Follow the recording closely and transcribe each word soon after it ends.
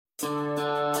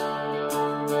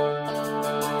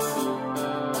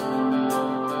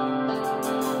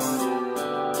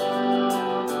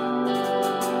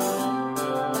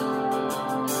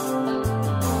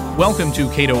Welcome to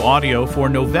Cato Audio for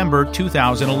November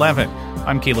 2011.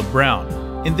 I'm Caleb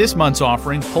Brown. In this month's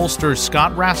offering, pollster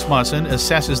Scott Rasmussen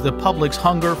assesses the public's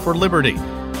hunger for liberty.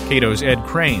 Cato's Ed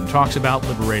Crane talks about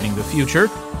liberating the future.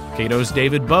 Cato's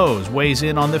David Bose weighs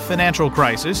in on the financial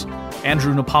crisis.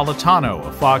 Andrew Napolitano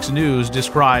of Fox News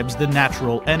describes the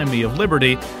natural enemy of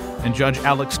liberty. And Judge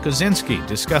Alex Kozinski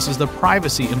discusses the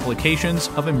privacy implications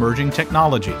of emerging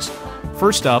technologies.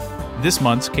 First up, this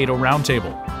month's Cato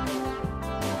Roundtable.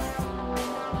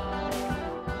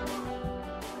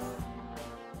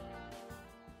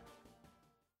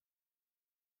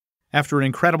 After an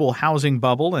incredible housing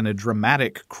bubble and a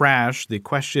dramatic crash, the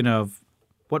question of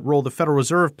what role the Federal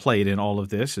Reserve played in all of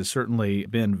this has certainly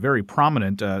been very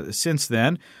prominent since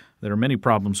then. There are many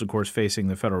problems, of course, facing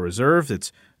the Federal Reserve.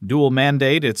 Its dual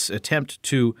mandate, its attempt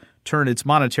to turn its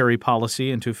monetary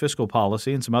policy into fiscal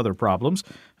policy, and some other problems.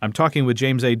 I'm talking with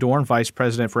James A. Dorn, Vice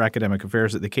President for Academic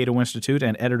Affairs at the Cato Institute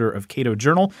and editor of Cato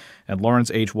Journal, and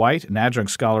Lawrence H. White, an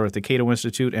adjunct scholar at the Cato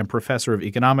Institute and professor of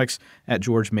economics at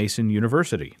George Mason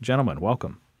University. Gentlemen,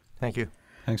 welcome. Thank you.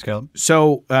 Thanks, Caleb.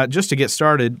 So just to get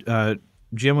started,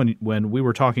 Jim, when we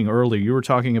were talking earlier, you were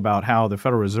talking about how the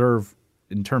Federal Reserve,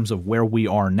 in terms of where we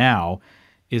are now,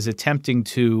 is attempting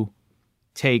to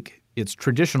take its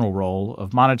traditional role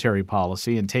of monetary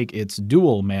policy and take its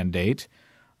dual mandate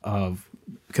of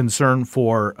concern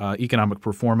for economic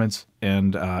performance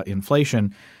and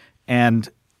inflation and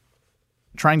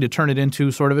trying to turn it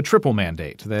into sort of a triple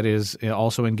mandate that is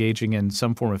also engaging in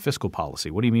some form of fiscal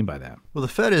policy. What do you mean by that? Well, the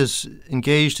Fed is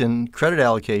engaged in credit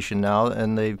allocation now,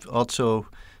 and they've also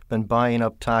been buying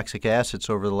up toxic assets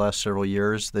over the last several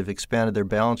years. They've expanded their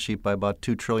balance sheet by about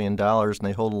 $2 trillion, and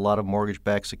they hold a lot of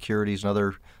mortgage-backed securities and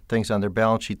other things on their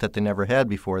balance sheet that they never had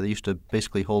before. They used to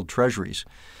basically hold treasuries.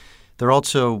 They're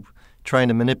also trying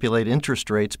to manipulate interest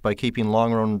rates by keeping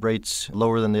long-run rates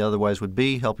lower than they otherwise would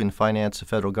be, helping finance the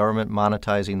federal government,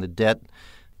 monetizing the debt,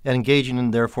 and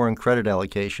engaging, therefore, in credit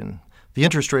allocation. The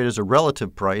interest rate is a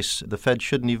relative price. The Fed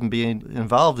shouldn't even be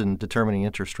involved in determining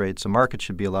interest rates. The market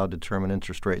should be allowed to determine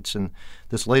interest rates. And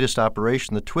this latest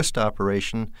operation, the twist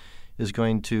operation, is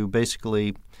going to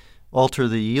basically alter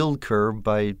the yield curve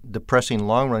by depressing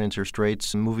long-run interest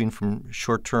rates and moving from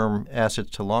short-term assets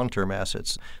to long-term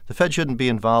assets. The Fed shouldn't be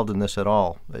involved in this at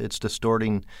all. It's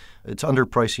distorting, it's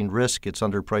underpricing risk, it's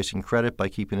underpricing credit by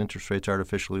keeping interest rates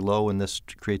artificially low, and this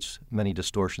creates many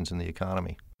distortions in the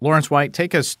economy. Lawrence White,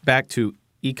 take us back to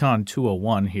Econ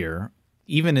 201 here.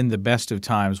 Even in the best of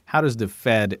times, how does the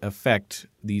Fed affect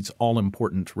these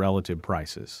all-important relative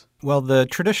prices? Well, the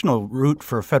traditional route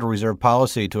for Federal Reserve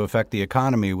policy to affect the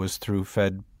economy was through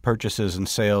Fed purchases and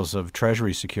sales of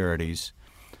Treasury securities.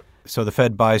 So the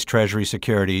Fed buys Treasury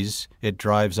securities. It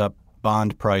drives up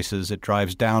bond prices. It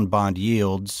drives down bond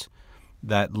yields.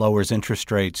 That lowers interest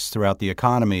rates throughout the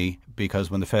economy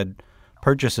because when the Fed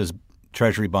purchases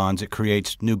Treasury bonds, it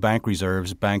creates new bank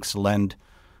reserves. Banks lend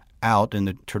out in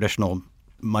the traditional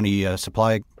money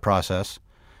supply process,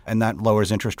 and that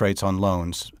lowers interest rates on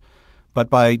loans. But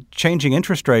by changing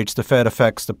interest rates, the Fed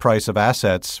affects the price of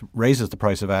assets, raises the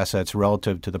price of assets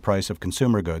relative to the price of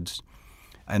consumer goods,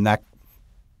 and that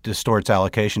distorts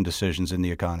allocation decisions in the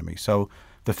economy. So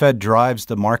the Fed drives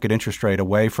the market interest rate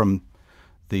away from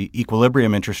the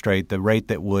equilibrium interest rate, the rate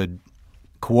that would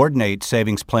coordinate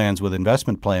savings plans with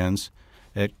investment plans.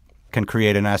 It can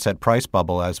create an asset price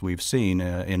bubble, as we've seen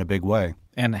in a big way.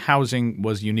 And housing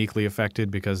was uniquely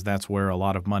affected because that's where a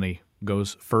lot of money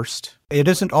goes first? It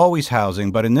isn't always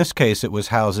housing, but in this case it was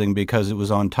housing because it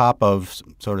was on top of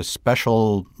sort of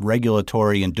special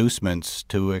regulatory inducements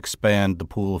to expand the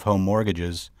pool of home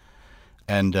mortgages.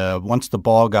 And once the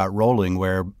ball got rolling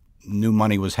where new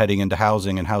money was heading into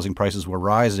housing and housing prices were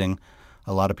rising,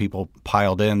 a lot of people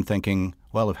piled in thinking,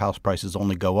 well, if house prices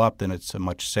only go up, then it's a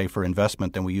much safer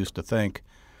investment than we used to think.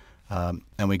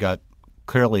 And we got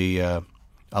clearly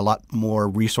a lot more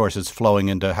resources flowing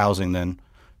into housing than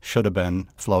should have been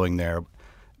flowing there. I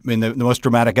mean, the most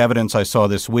dramatic evidence I saw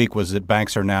this week was that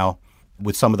banks are now,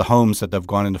 with some of the homes that have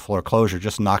gone into foreclosure,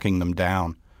 just knocking them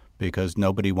down because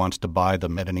nobody wants to buy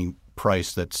them at any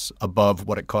price that's above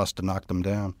what it costs to knock them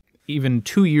down. Even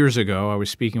 2 years ago, I was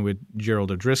speaking with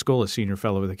Gerald O'Driscoll, a senior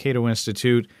fellow at the Cato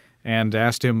Institute, and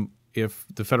asked him if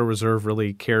the Federal Reserve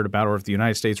really cared about, or if the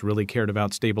United States really cared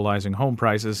about stabilizing home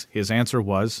prices. His answer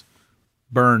was,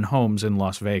 burn homes in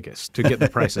Las Vegas to get the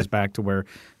prices back to where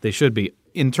they should be.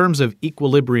 In terms of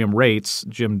equilibrium rates,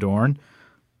 Jim Dorn,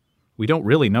 we don't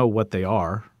really know what they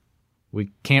are.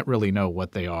 We can't really know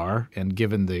what they are. And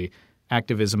given the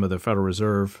activism of the Federal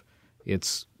Reserve,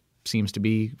 it seems to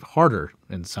be harder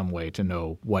in some way to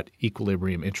know what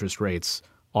equilibrium interest rates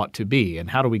ought to be. And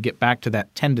how do we get back to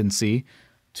that tendency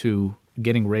to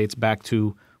getting rates back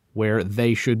to where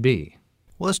they should be?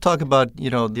 Well, let's talk about,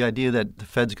 the idea that the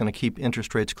Fed's going to keep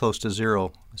interest rates close to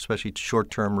zero, especially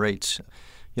short-term rates,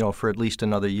 for at least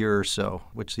another year or so,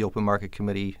 which the Open Market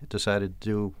Committee decided to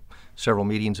do several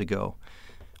meetings ago.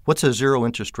 What's a zero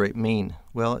interest rate mean?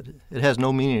 Well, it has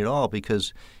no meaning at all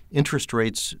because interest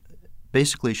rates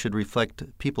basically should reflect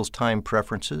people's time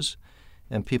preferences,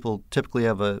 and people typically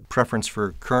have a preference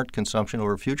for current consumption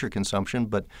over future consumption,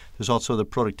 but there's also the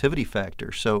productivity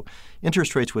factor. So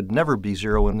interest rates would never be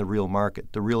zero in the real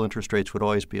market. The real interest rates would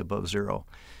always be above zero.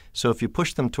 So if you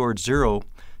push them towards zero,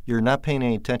 you're not paying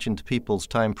any attention to people's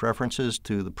time preferences,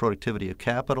 to the productivity of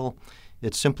capital.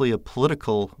 It's simply a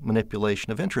political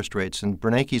manipulation of interest rates. And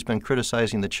Bernanke's been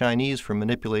criticizing the Chinese for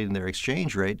manipulating their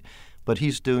exchange rate, but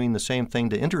he's doing the same thing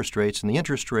to interest rates. And the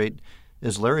interest rate,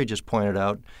 as Larry just pointed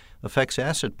out, affects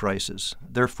asset prices.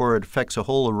 Therefore, it affects a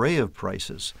whole array of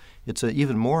prices. It's an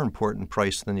even more important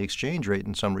price than the exchange rate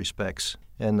in some respects.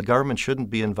 And the government shouldn't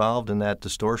be involved in that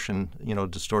distortion,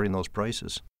 distorting those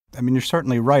prices. I mean, you're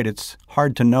certainly right. It's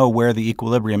hard to know where the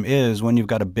equilibrium is when you've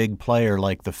got a big player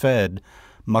like the Fed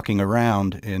mucking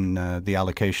around in the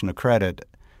allocation of credit,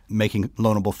 making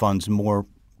loanable funds more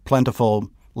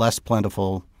plentiful, less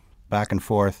plentiful, back and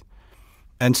forth.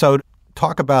 And so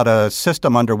talk about a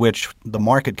system under which the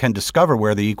market can discover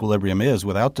where the equilibrium is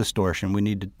without distortion. We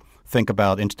need to think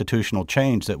about institutional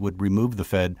change that would remove the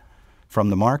Fed from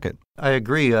the market. I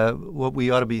agree. What we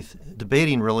ought to be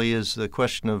debating really is the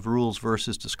question of rules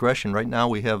versus discretion. Right now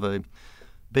we have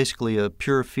basically a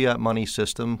pure fiat money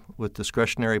system with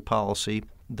discretionary policy.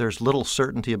 There's little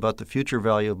certainty about the future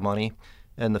value of money,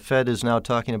 and the Fed is now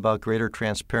talking about greater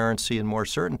transparency and more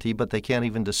certainty, but they can't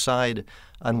even decide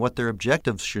on what their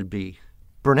objectives should be.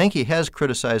 Bernanke has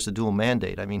criticized the dual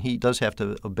mandate. I mean, he does have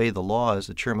to obey the law as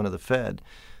the chairman of the Fed,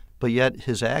 but yet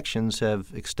his actions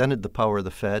have extended the power of the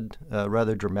Fed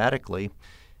rather dramatically,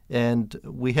 and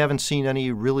we haven't seen any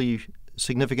really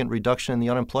significant reduction in the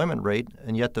unemployment rate,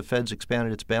 and yet the Fed's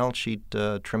expanded its balance sheet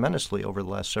tremendously over the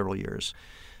last several years.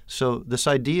 So this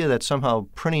idea that somehow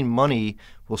printing money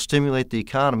will stimulate the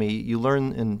economy, you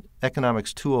learn in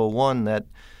Economics 201 that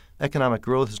economic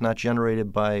growth is not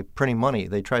generated by printing money.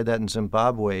 They tried that in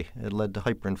Zimbabwe. It led to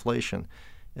hyperinflation.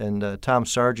 And Tom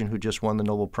Sargent, who just won the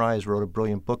Nobel Prize, wrote a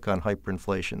brilliant book on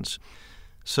hyperinflations.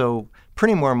 So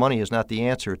printing more money is not the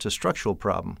answer. It's a structural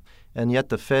problem. And yet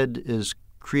the Fed is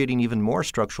creating even more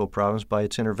structural problems by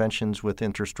its interventions with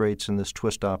interest rates in this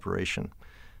twist operation.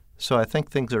 So I think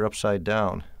things are upside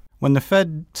down. When the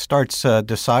Fed starts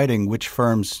deciding which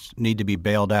firms need to be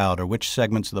bailed out or which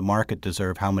segments of the market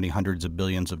deserve how many hundreds of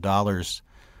billions of dollars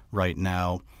right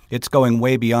now, it's going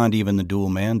way beyond even the dual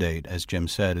mandate. As Jim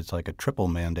said, it's like a triple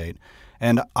mandate.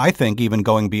 And I think even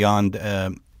going beyond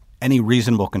any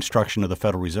reasonable construction of the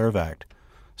Federal Reserve Act.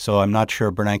 So I'm not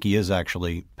sure Bernanke is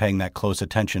actually paying that close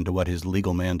attention to what his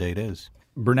legal mandate is.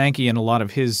 Bernanke, in a lot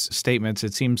of his statements,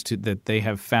 it seems that they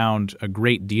have found a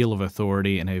great deal of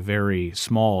authority in a very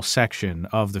small section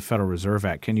of the Federal Reserve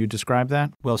Act. Can you describe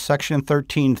that? Well, Section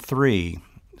 13.3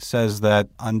 says that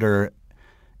under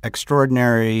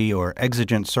extraordinary or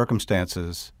exigent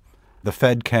circumstances, the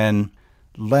Fed can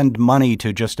lend money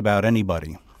to just about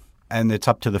anybody. And it's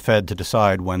up to the Fed to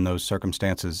decide when those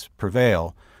circumstances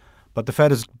prevail. But the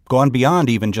Fed has gone beyond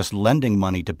even just lending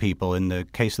money to people. In the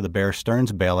case of the Bear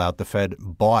Stearns bailout, the Fed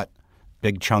bought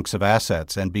big chunks of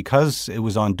assets. And because it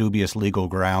was on dubious legal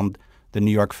ground, the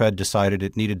New York Fed decided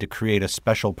it needed to create a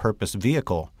special purpose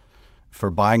vehicle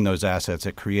for buying those assets.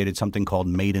 It created something called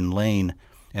Maiden Lane,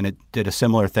 and it did a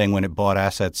similar thing when it bought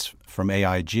assets from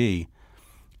AIG.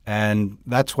 And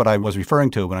that's what I was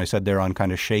referring to when I said they're on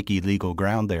kind of shaky legal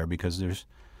ground there, because there's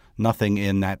nothing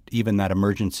in that, even that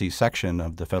emergency section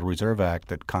of the Federal Reserve Act,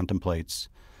 that contemplates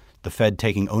the Fed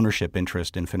taking ownership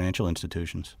interest in financial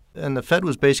institutions. And the Fed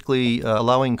was basically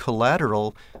allowing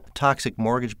collateral, toxic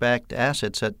mortgage-backed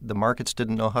assets that the markets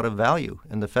didn't know how to value,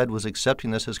 and the Fed was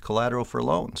accepting this as collateral for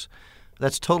loans.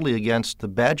 That's totally against the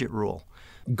Bagehot rule.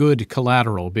 Good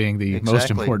collateral being the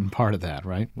most important part of that,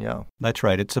 right? Yeah. That's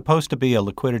right. It's supposed to be a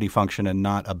liquidity function and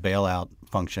not a bailout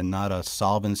function, not a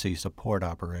solvency support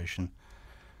operation.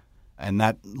 And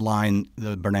that line,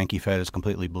 the Bernanke Fed, is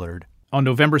completely blurred. On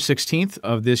November 16th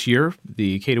of this year,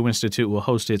 the Cato Institute will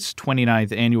host its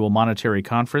 29th annual monetary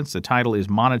conference. The title is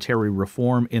Monetary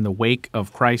Reform in the Wake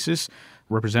of Crisis.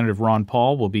 Representative Ron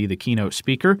Paul will be the keynote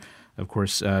speaker. Of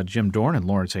course, Jim Dorn and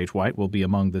Lawrence H. White will be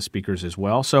among the speakers as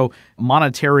well. So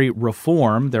monetary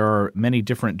reform, there are many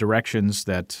different directions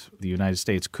that the United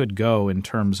States could go in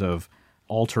terms of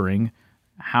altering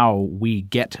how we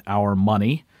get our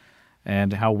money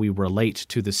and how we relate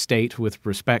to the state with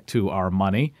respect to our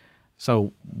money.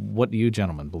 So what do you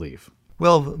gentlemen believe?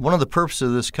 Well, one of the purposes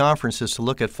of this conference is to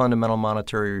look at fundamental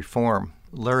monetary reform.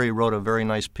 Larry wrote a very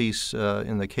nice piece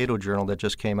in the Cato Journal that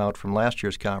just came out from last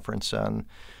year's conference on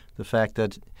the fact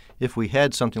that if we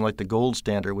had something like the gold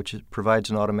standard, which provides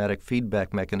an automatic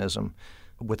feedback mechanism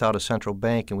without a central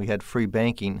bank, and we had free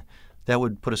banking, that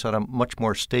would put us on a much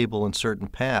more stable and certain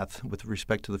path with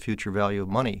respect to the future value of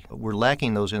money. We're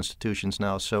lacking those institutions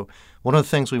now. So one of the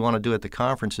things we want to do at the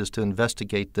conference is to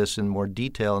investigate this in more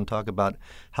detail and talk about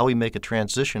how we make a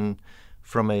transition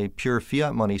from a pure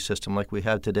fiat money system like we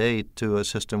have today to a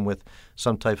system with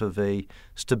some type of a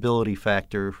stability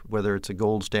factor, whether it's a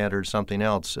gold standard or something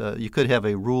else. You could have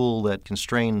a rule that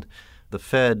constrained the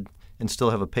Fed and still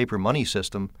have a paper money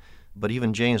system, but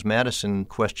even James Madison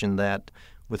questioned that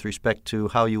with respect to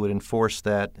how you would enforce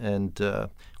that. And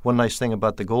one nice thing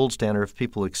about the gold standard, if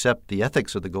people accept the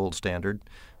ethics of the gold standard,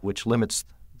 which limits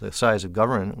the size of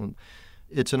government,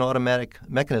 it's an automatic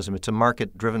mechanism. It's a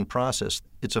market-driven process.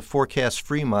 It's a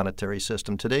forecast-free monetary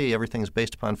system. Today, everything is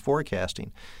based upon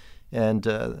forecasting. And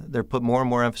they're put more and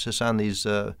more emphasis on these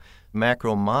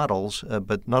macro models,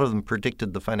 but none of them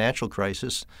predicted the financial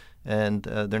crisis, and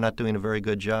they're not doing a very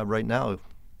good job right now.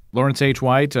 Lawrence H.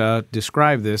 White,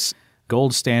 describe this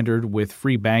gold standard with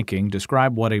free banking.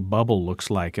 Describe what a bubble looks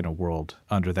like in a world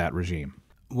under that regime.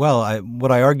 Well,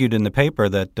 what I argued in the paper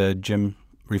that Jim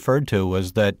referred to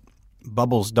was that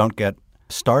bubbles don't get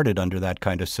started under that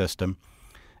kind of system.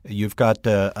 You've got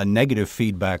a negative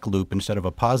feedback loop instead of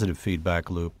a positive feedback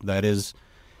loop. That is,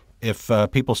 if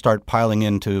people start piling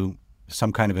into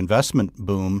some kind of investment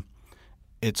boom,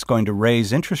 it's going to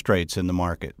raise interest rates in the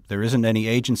market. There isn't any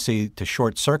agency to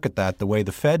short-circuit that the way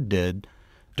the Fed did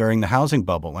during the housing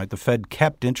bubble. Right? The Fed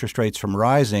kept interest rates from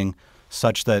rising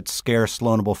such that scarce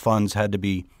loanable funds had to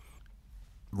be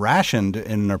rationed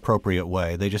in an appropriate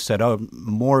way. They just said, oh,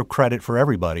 more credit for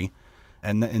everybody.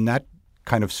 And in that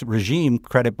kind of regime,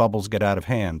 credit bubbles get out of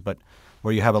hand. But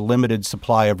where you have a limited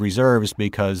supply of reserves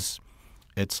because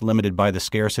it's limited by the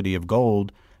scarcity of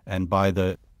gold and by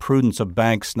the prudence of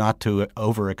banks not to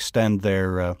overextend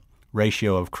their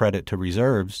ratio of credit to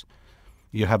reserves,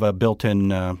 you have a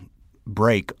built-in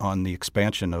brake on the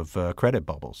expansion of credit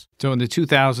bubbles. So in the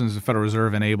 2000s, the Federal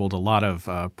Reserve enabled a lot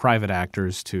of private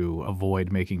actors to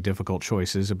avoid making difficult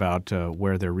choices about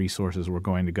where their resources were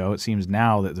going to go. It seems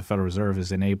now that the Federal Reserve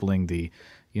is enabling the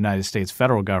United States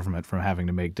federal government from having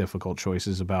to make difficult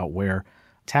choices about where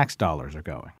tax dollars are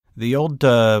going. The old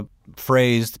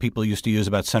phrase people used to use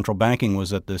about central banking was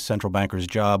that the central banker's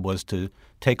job was to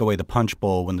take away the punch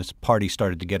bowl when this party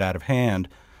started to get out of hand.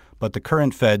 But the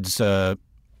current Fed's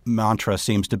mantra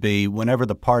seems to be whenever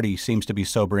the party seems to be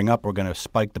sobering up, we're going to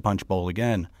spike the punch bowl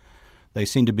again. They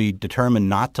seem to be determined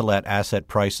not to let asset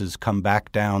prices come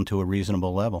back down to a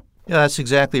reasonable level. Yeah, that's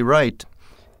exactly right.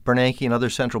 Bernanke and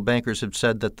other central bankers have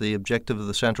said that the objective of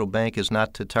the central bank is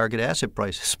not to target asset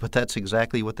prices, but that's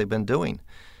exactly what they've been doing.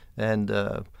 And,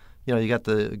 you got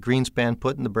the Greenspan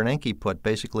put and the Bernanke put.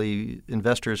 Basically,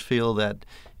 investors feel that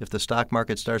if the stock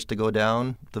market starts to go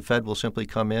down, the Fed will simply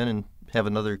come in and have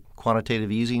another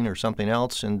quantitative easing or something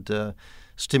else and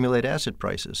stimulate asset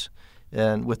prices.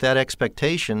 And with that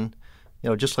expectation,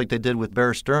 just like they did with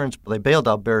Bear Stearns, they bailed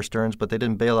out Bear Stearns, but they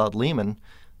didn't bail out Lehman.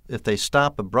 If they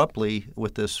stop abruptly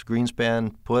with this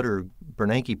Greenspan put or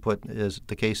Bernanke put, as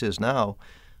the case is now,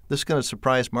 this is going to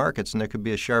surprise markets and there could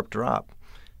be a sharp drop.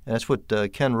 And that's what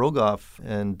Ken Rogoff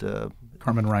and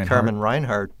Carmen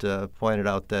Reinhart pointed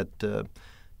out, that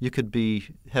you could be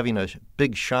having a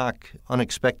big shock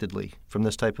unexpectedly from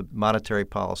this type of monetary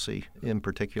policy in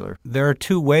particular. There are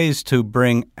two ways to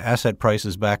bring asset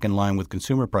prices back in line with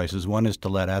consumer prices. One is to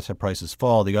let asset prices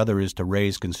fall. The other is to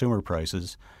raise consumer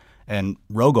prices. And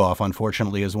Rogoff,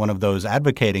 unfortunately, is one of those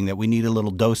advocating that we need a little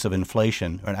dose of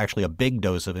inflation, or actually a big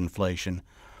dose of inflation,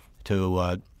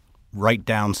 to write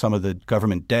down some of the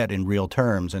government debt in real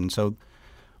terms. And so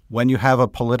when you have a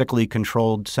politically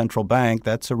controlled central bank,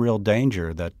 that's a real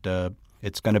danger that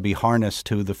it's going to be harnessed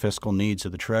to the fiscal needs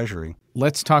of the Treasury.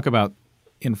 Let's talk about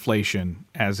inflation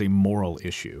as a moral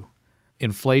issue.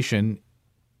 Inflation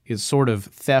is sort of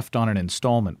theft on an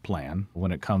installment plan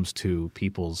when it comes to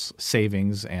people's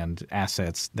savings and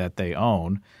assets that they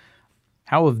own.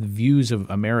 How have the views of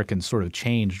Americans sort of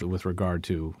changed with regard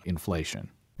to inflation?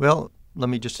 Well, let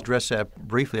me just address that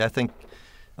briefly. I think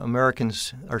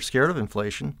Americans are scared of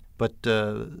inflation, but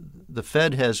the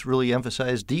Fed has really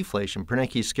emphasized deflation.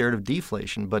 Bernanke is scared of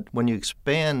deflation, but when you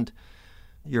expand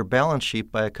your balance sheet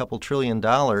by a couple $1 trillion,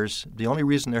 the only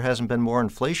reason there hasn't been more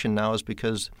inflation now is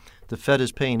because the Fed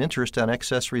is paying interest on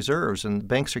excess reserves, and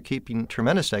banks are keeping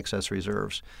tremendous excess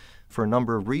reserves for a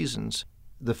number of reasons.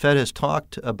 The Fed has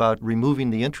talked about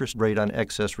removing the interest rate on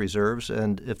excess reserves,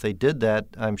 and if they did that,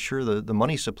 I'm sure the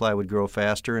money supply would grow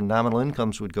faster and nominal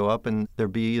incomes would go up and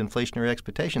there'd be inflationary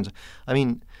expectations. I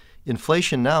mean,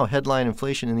 inflation now, headline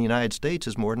inflation in the United States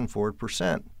is more than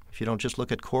 4%. If you don't just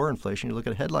look at core inflation, you look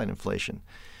at headline inflation.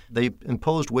 They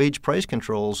imposed wage price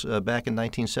controls back in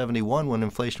 1971 when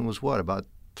inflation was what, about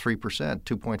 3%,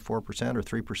 2.4% or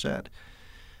 3%.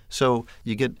 So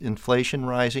you get inflation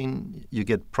rising, you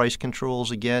get price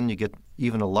controls again, you get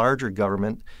even a larger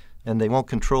government, and they won't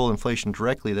control inflation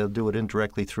directly. They'll do it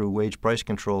indirectly through wage price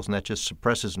controls, and that just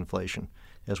suppresses inflation,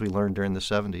 as we learned during the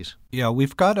 70s. Yeah,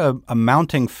 we've got a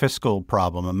mounting fiscal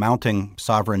problem, a mounting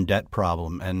sovereign debt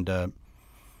problem. And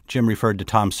Jim referred to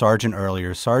Tom Sargent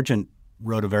earlier. Sargent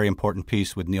wrote a very important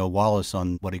piece with Neil Wallace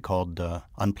on what he called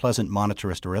unpleasant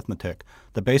monetarist arithmetic,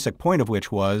 the basic point of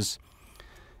which was,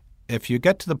 if you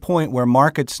get to the point where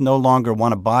markets no longer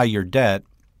want to buy your debt,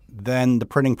 then the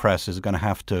printing press is going to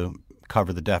have to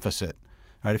cover the deficit.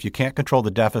 Right? If you can't control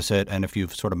the deficit and if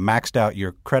you've sort of maxed out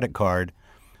your credit card,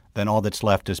 then all that's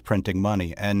left is printing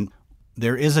money. And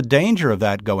there is a danger of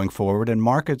that going forward, and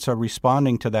markets are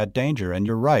responding to that danger. And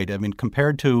you're right. I mean,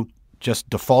 compared to just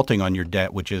defaulting on your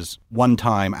debt, which is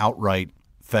one-time outright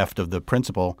theft of the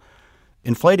principal,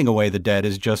 inflating away the debt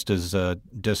is just as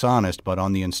dishonest, but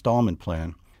on the installment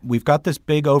plan. We've got this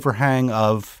big overhang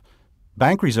of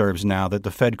bank reserves now that the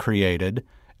Fed created,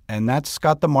 and that's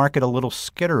got the market a little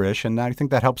skitterish, and I think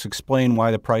that helps explain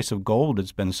why the price of gold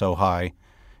has been so high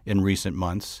in recent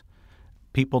months.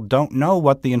 People don't know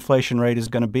what the inflation rate is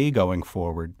going to be going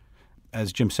forward.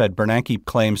 As Jim said, Bernanke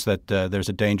claims that there's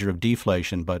a danger of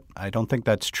deflation, but I don't think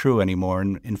that's true anymore,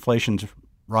 and inflation's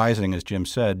rising, as Jim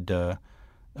said,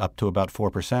 up to about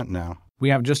 4% now. We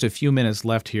have just a few minutes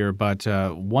left here, but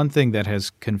one thing that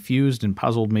has confused and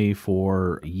puzzled me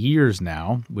for years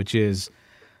now, which is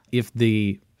if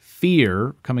the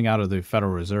fear coming out of the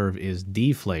Federal Reserve is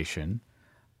deflation,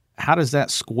 how does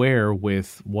that square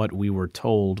with what we were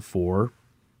told for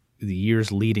the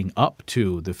years leading up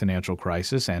to the financial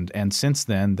crisis and since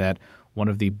then, that one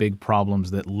of the big problems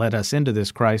that led us into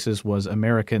this crisis was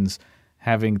Americans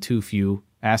having too few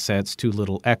assets, too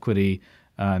little equity,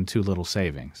 and too little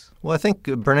savings? Well, I think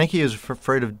Bernanke is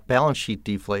afraid of balance sheet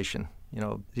deflation. You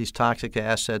know, these toxic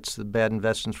assets, the bad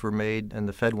investments were made, and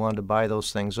the Fed wanted to buy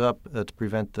those things up to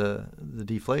prevent the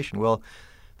deflation. Well,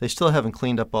 they still haven't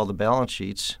cleaned up all the balance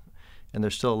sheets, and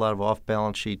there's still a lot of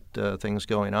off-balance sheet things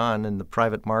going on, and the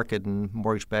private market and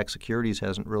mortgage-backed securities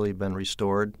hasn't really been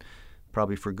restored,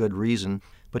 probably for good reason.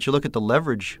 But you look at the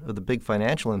leverage of the big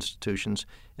financial institutions,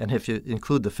 and if you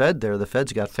include the Fed there, the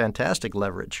Fed's got fantastic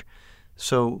leverage.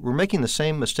 So we're making the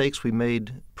same mistakes we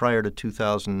made prior to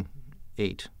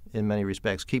 2008 in many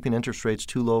respects, keeping interest rates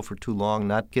too low for too long,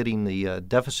 not getting the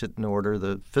deficit in order,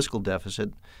 the fiscal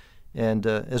deficit. And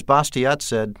as Bastiat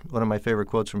said, one of my favorite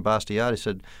quotes from Bastiat, he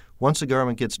said, once the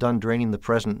government gets done draining the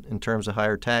present in terms of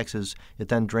higher taxes, it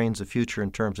then drains the future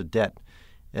in terms of debt.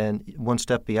 And one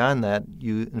step beyond that,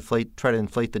 you try to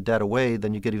inflate the debt away,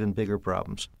 then you get even bigger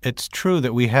problems. It's true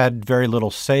that we had very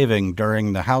little saving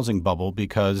during the housing bubble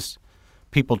because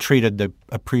people treated the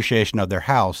appreciation of their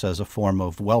house as a form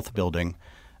of wealth building.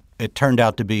 It turned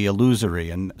out to be illusory,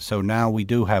 and so now we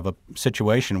do have a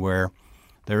situation where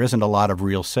there isn't a lot of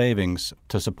real savings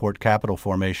to support capital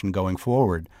formation going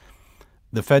forward.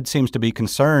 The Fed seems to be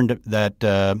concerned that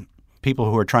people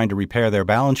who are trying to repair their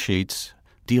balance sheets,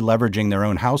 deleveraging their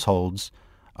own households,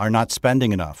 are not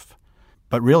spending enough.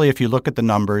 But really, if you look at the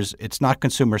numbers, it's not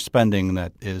consumer spending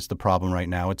that is the problem right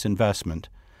now, it's investment.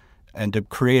 And to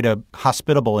create a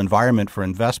hospitable environment for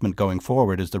investment going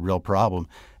forward is the real problem.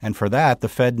 And for that, the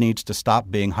Fed needs to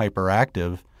stop being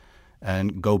hyperactive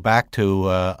and go back to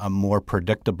a more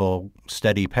predictable,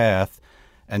 steady path.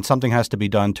 And something has to be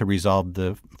done to resolve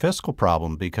the fiscal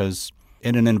problem, because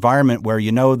in an environment where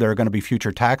you know there are going to be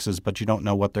future taxes, but you don't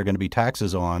know what they're going to be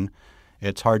taxes on,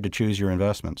 it's hard to choose your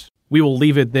investments. We will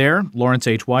leave it there. Lawrence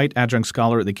H. White, adjunct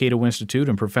scholar at the Cato Institute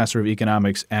and professor of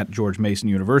economics at George Mason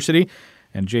University,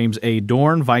 and James A.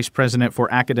 Dorn, Vice President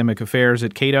for Academic Affairs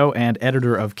at Cato and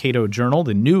editor of Cato Journal.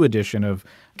 The new edition of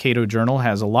Cato Journal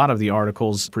has a lot of the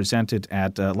articles presented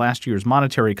at last year's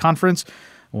Monetary Conference.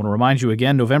 I want to remind you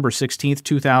again, November 16th,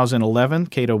 2011,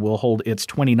 Cato will hold its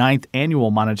 29th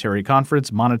annual Monetary Conference,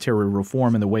 Monetary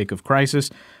Reform in the Wake of Crisis.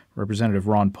 Representative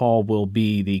Ron Paul will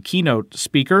be the keynote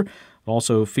speaker,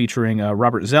 also featuring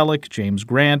Robert Zoellick, James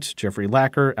Grant, Jeffrey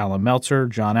Lacker, Alan Meltzer,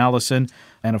 John Allison,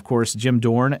 and, of course, Jim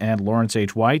Dorn and Lawrence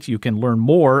H. White. You can learn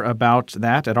more about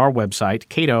that at our website,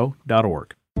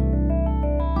 cato.org.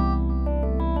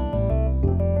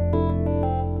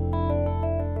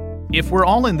 If we're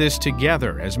all in this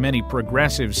together, as many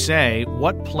progressives say,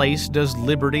 what place does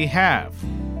liberty have?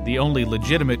 The only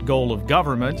legitimate goal of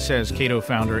government, says Cato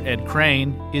founder Ed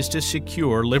Crane, is to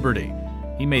secure liberty.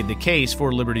 He made the case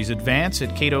for liberty's advance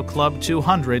at Cato Club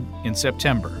 200 in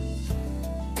September.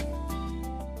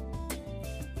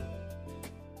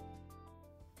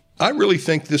 I really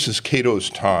think this is Cato's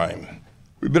time.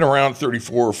 We've been around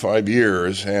 34 or 5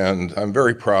 years, and I'm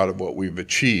very proud of what we've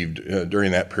achieved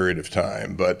during that period of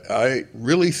time. But I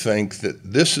really think that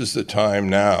this is the time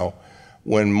now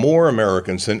when more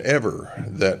Americans than ever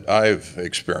that I've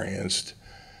experienced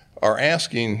are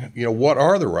asking, what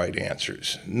are the right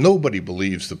answers? Nobody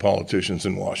believes the politicians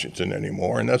in Washington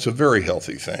anymore, and that's a very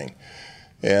healthy thing.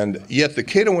 And yet the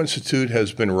Cato Institute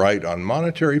has been right on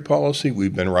monetary policy,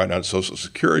 we've been right on Social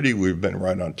Security, we've been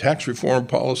right on tax reform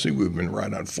policy, we've been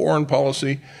right on foreign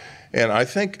policy. And I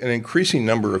think an increasing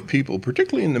number of people,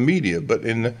 particularly in the media, but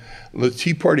in the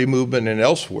Tea Party movement and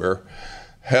elsewhere,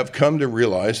 have come to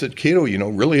realize that Cato,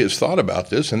 really has thought about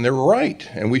this, and they're right,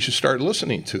 and we should start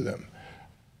listening to them.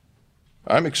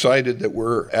 I'm excited that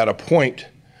we're at a point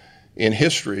in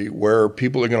history where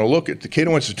people are going to look at the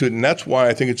Cato Institute, and that's why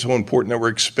I think it's so important that we're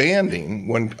expanding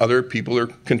when other people are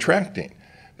contracting,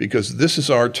 because this is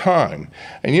our time.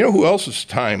 And you know who else's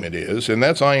time it is, and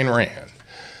that's Ayn Rand.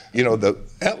 The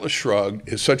Atlas Shrugged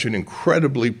is such an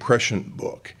incredibly prescient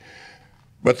book.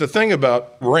 But the thing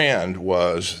about Rand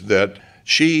was that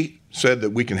she said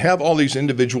that we can have all these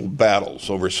individual battles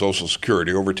over Social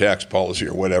Security, over tax policy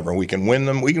or whatever, and we can win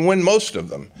them. We can win most of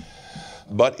them.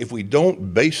 But if we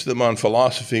don't base them on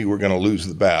philosophy, we're going to lose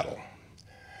the battle.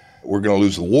 We're going to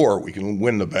lose the war. We can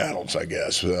win the battles, I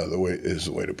guess,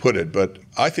 the way to put it. But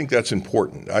I think that's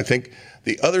important. I think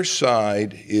the other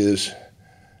side is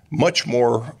much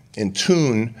more in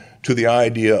tune to the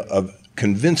idea of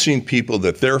convincing people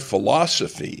that their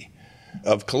philosophy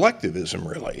of collectivism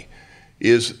really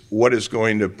is what is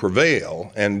going to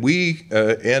prevail. And we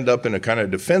end up in a kind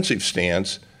of defensive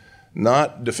stance,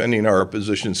 not defending our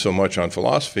position so much on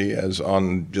philosophy as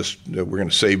on just we're going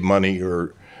to save money,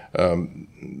 or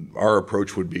our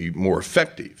approach would be more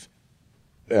effective.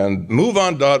 And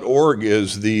MoveOn.org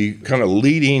is the kind of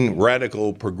leading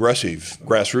radical progressive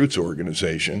grassroots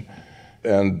organization.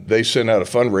 And they sent out a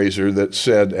fundraiser that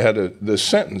had this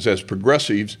sentence: as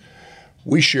progressives,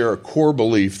 we share a core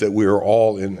belief that we are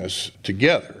all in this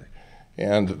together.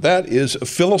 And that is a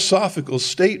philosophical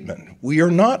statement. We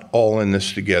are not all in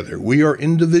this together. We are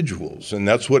individuals, and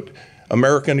that's what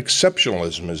American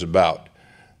exceptionalism is about,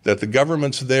 that the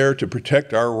government's there to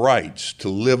protect our rights, to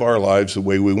live our lives the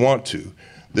way we want to.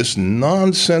 This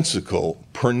nonsensical,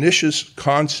 pernicious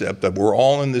concept that we're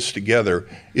all in this together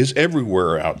is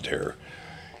everywhere out there.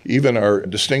 Even our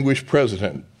distinguished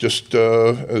president, just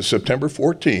September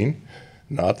 14,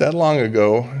 not that long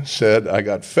ago, said, I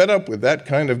got fed up with that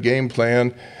kind of game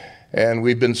plan, and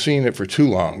we've been seeing it for too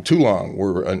long.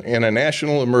 We're in a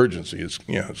national emergency.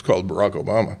 It's called Barack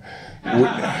Obama.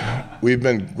 We've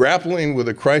been grappling with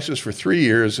a crisis for 3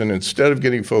 years, and instead of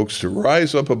getting folks to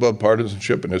rise up above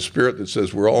partisanship in a spirit that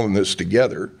says we're all in this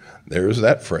together, there's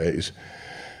that phrase,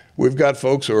 we've got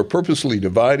folks who are purposely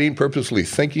dividing, purposely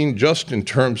thinking just in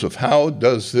terms of how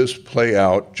does this play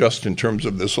out just in terms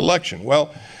of this election.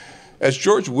 Well, as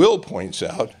George Will points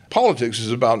out, politics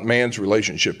is about man's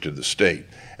relationship to the state.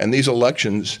 And these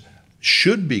elections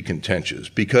should be contentious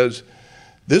because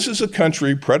this is a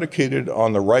country predicated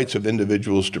on the rights of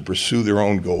individuals to pursue their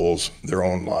own goals, their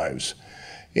own lives.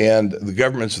 And the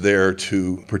government's there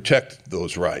to protect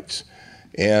those rights.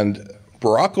 And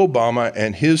Barack Obama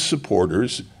and his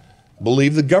supporters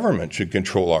believe the government should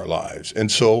control our lives.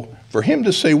 And so for him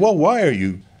to say, well, why are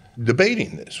you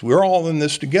debating this? We're all in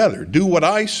this together. Do what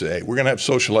I say. We're going to have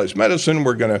socialized medicine.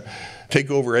 We're going to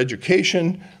take over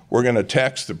education. We're going to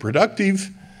tax the productive.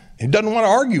 He doesn't want to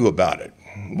argue about it.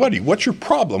 What's your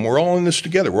problem? We're all in this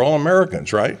together. We're all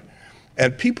Americans, right?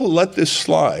 And people let this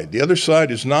slide. The other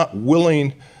side is not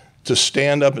willing to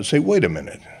stand up and say, wait a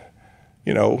minute,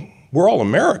 we're all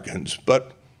Americans,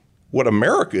 but what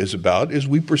America is about is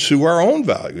we pursue our own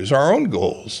values, our own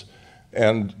goals.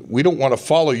 And we don't want to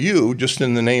follow you just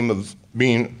in the name of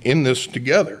being in this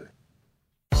together.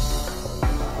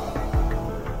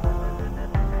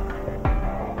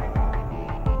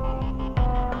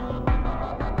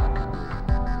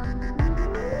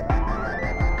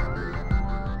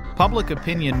 Public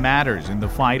opinion matters in the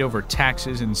fight over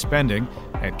taxes and spending.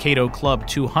 At Cato Club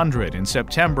 200 in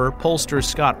September, pollster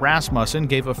Scott Rasmussen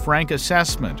gave a frank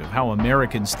assessment of how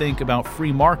Americans think about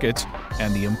free markets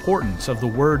and the importance of the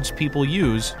words people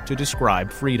use to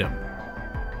describe freedom.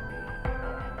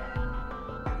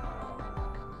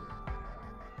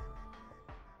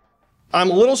 I'm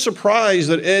a little surprised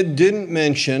that Ed didn't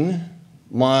mention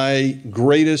my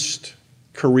greatest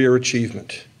career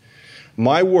achievement.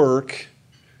 My work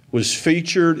was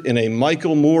featured in a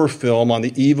Michael Moore film on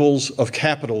the evils of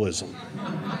capitalism.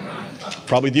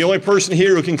 Probably the only person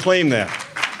here who can claim that.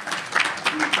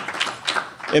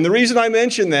 And the reason I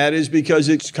mention that is because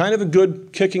it's kind of a good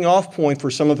kicking off point for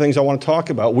some of the things I want to talk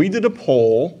about. We did a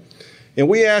poll, and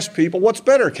we asked people, what's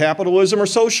better, capitalism or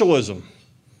socialism?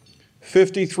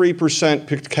 53%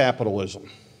 picked capitalism.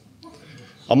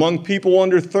 Among people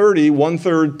under 30,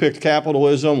 1/3 picked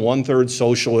capitalism, 1/3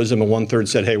 socialism, and 1/3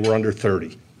 said, hey, we're under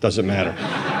 30. Doesn't matter.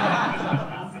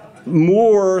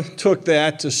 Moore took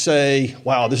that to say,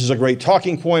 wow, this is a great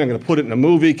talking point. I'm going to put it in a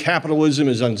movie. Capitalism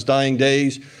is on its dying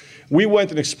days. We went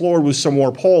and explored with some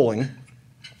more polling.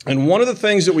 And one of the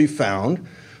things that we found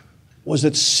was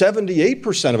that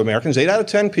 78% of Americans, 8 out of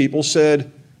 10 people,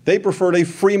 said they preferred a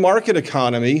free market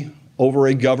economy over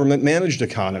a government-managed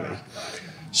economy.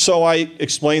 So I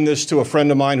explained this to a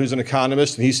friend of mine who's an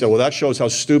economist, and he said, well, that shows how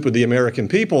stupid the American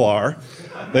people are.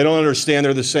 They don't understand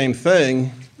they're the same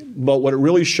thing. But what it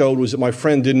really showed was that my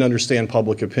friend didn't understand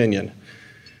public opinion.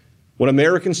 When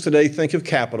Americans today think of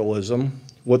capitalism,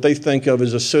 what they think of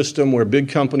is a system where big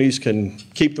companies can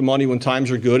keep the money when times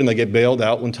are good and they get bailed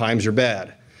out when times are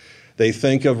bad. They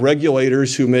think of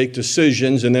regulators who make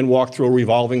decisions and then walk through a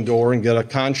revolving door and get a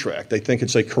contract. They think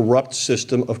it's a corrupt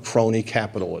system of crony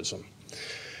capitalism.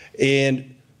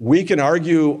 And we can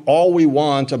argue all we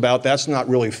want about that's not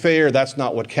really fair, that's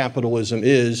not what capitalism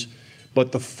is,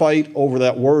 but the fight over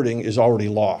that wording is already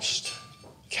lost.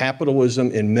 Capitalism,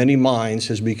 in many minds,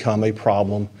 has become a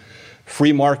problem.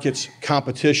 Free markets,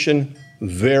 competition,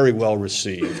 very well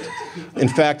received. In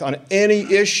fact, on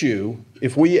any issue,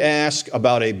 if we ask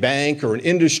about a bank or an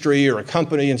industry or a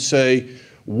company and say,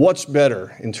 what's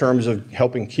better in terms of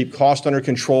helping keep costs under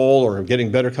control or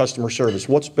getting better customer service?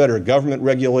 What's better, government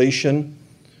regulation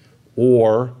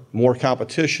or more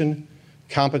competition?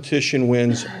 Competition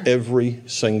wins every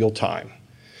single time.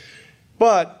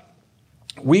 But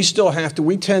we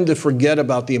tend to forget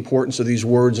about the importance of these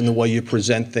words and the way you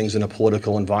present things in a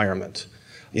political environment.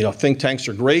 You know, think tanks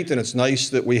are great, and it's nice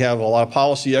that we have a lot of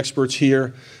policy experts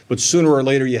here, but sooner or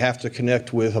later you have to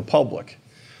connect with a public.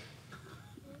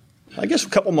 I guess a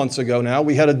couple months ago now,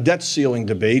 we had a debt ceiling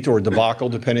debate or debacle,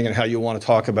 depending on how you want to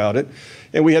talk about it.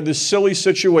 And we had this silly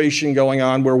situation going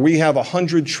on where we have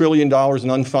 $100 trillion in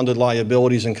unfunded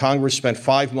liabilities, and Congress spent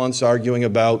 5 months arguing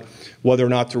about whether or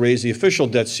not to raise the official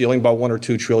debt ceiling by $1 or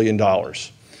 $2 trillion.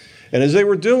 And as they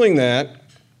were doing that,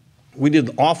 we did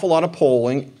an awful lot of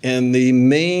polling, and the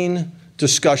main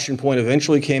discussion point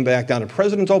eventually came back down to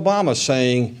President Obama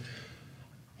saying,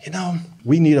 you know,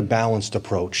 we need a balanced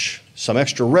approach. Some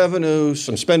extra revenue,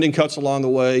 some spending cuts along the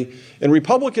way. And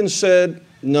Republicans said,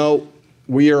 no,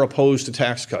 we are opposed to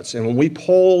tax cuts. And when we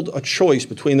polled a choice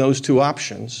between those two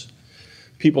options,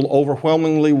 people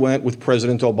overwhelmingly went with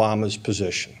President Obama's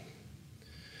position.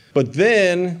 But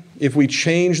then, if we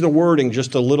change the wording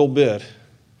just a little bit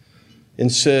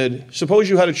and said, suppose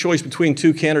you had a choice between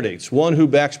two candidates, one who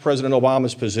backs President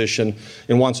Obama's position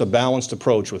and wants a balanced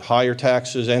approach with higher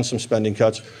taxes and some spending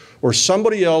cuts, or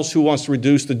somebody else who wants to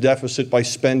reduce the deficit by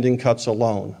spending cuts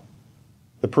alone.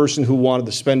 The person who wanted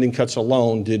the spending cuts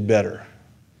alone did better.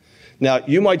 Now,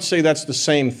 you might say that's the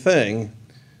same thing,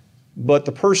 but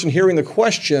the person hearing the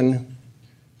question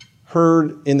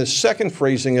heard in the second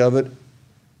phrasing of it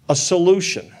a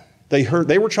solution. They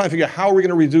were trying to figure out how are we going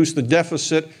to reduce the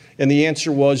deficit, and the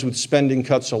answer was with spending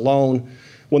cuts alone.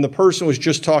 When the person was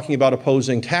just talking about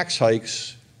opposing tax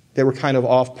hikes, they were kind of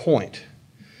off point.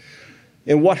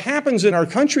 And what happens in our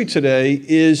country today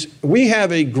is we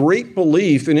have a great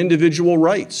belief in individual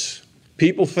rights.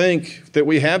 People think that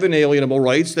we have inalienable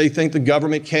rights. They think the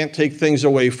government can't take things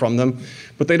away from them,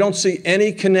 but they don't see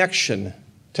any connection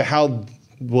to how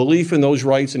belief in those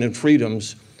rights and in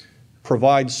freedoms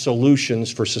provides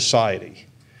solutions for society.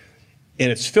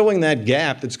 And it's filling that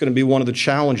gap that's going to be one of the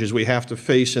challenges we have to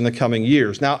face in the coming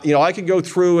years. Now, you know, I could go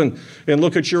through and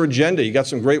look at your agenda. You got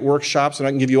some great workshops, and I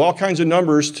can give you all kinds of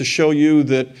numbers to show you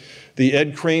that the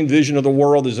Ed Crane vision of the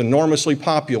world is enormously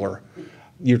popular.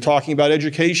 You're talking about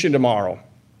education tomorrow.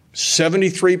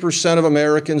 73% of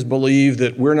Americans believe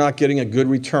that we're not getting a good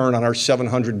return on our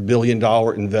 $700 billion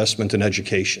investment in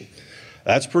education.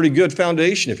 That's a pretty good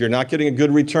foundation. If you're not getting a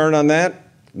good return on that,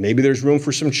 maybe there's room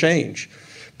for some change.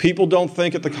 People don't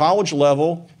think at the college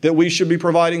level that we should be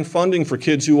providing funding for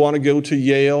kids who want to go to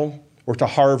Yale or to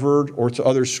Harvard or to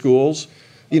other schools.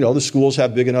 You know, the schools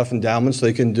have big enough endowments,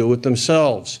 they can do it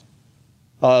themselves.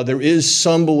 There is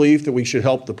some belief that we should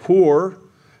help the poor,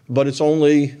 but it's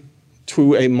only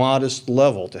to a modest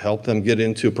level to help them get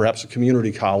into perhaps a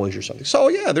community college or something. So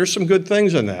yeah, there's some good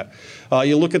things in that.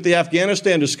 You look at the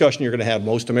Afghanistan discussion you're going to have.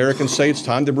 Most Americans say it's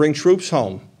time to bring troops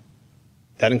home.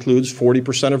 That includes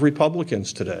 40% of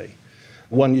Republicans today.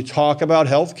 When you talk about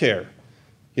health care,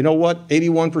 you know what?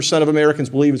 81% of Americans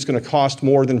believe it's going to cost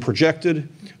more than projected.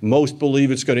 Most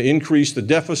believe it's going to increase the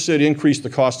deficit, increase the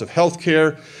cost of health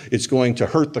care. It's going to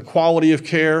hurt the quality of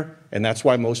care, and that's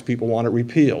why most people want it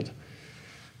repealed.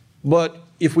 But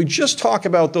if we just talk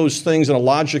about those things in a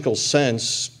logical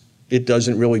sense, it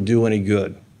doesn't really do any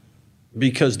good,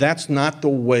 because that's not the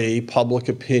way public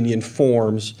opinion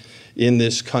forms in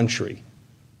this country.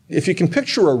 If you can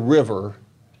picture a river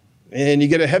and you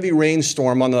get a heavy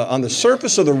rainstorm, on the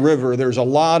surface of the river, there's a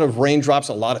lot of raindrops,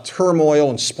 a lot of turmoil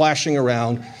and splashing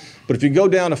around. But if you go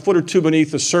down a foot or two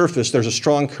beneath the surface, there's a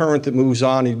strong current that moves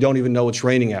on and you don't even know it's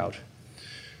raining out.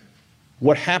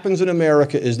 What happens in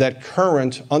America is that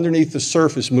current underneath the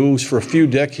surface moves for a few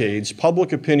decades.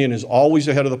 Public opinion is always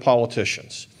ahead of the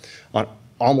politicians on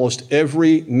almost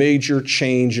every major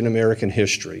change in American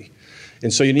history.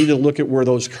 And so you need to look at where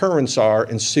those currents are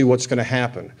and see what's going to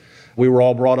happen. We were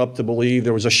all brought up to believe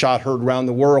there was a shot heard around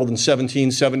the world in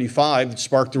 1775 that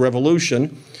sparked the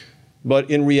revolution. But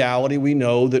in reality, we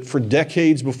know that for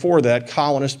decades before that,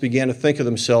 colonists began to think of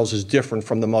themselves as different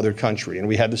from the mother country. And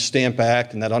we had the Stamp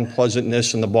Act and that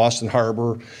unpleasantness in the Boston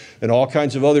Harbor and all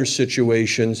kinds of other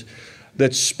situations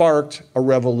that sparked a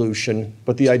revolution.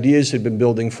 But the ideas had been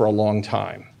building for a long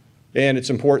time. And it's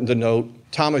important to note,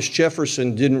 Thomas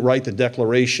Jefferson didn't write the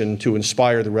Declaration to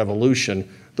inspire the revolution.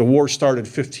 The war started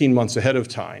 15 months ahead of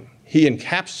time. He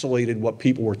encapsulated what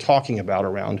people were talking about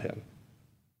around him.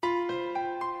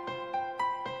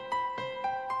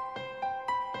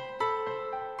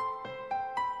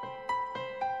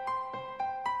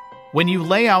 When you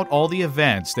lay out all the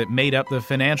events that made up the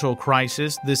financial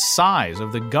crisis, the size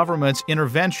of the government's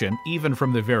intervention, even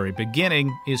from the very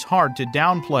beginning, is hard to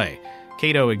downplay.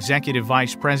 Cato Executive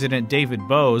Vice President David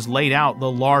Boaz laid out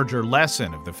the larger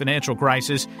lesson of the financial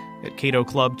crisis at Cato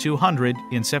Club 200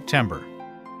 in September.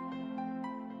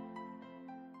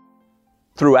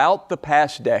 Throughout the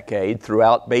past decade,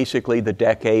 throughout basically the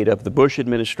decade of the Bush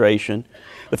administration,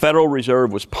 the Federal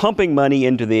Reserve was pumping money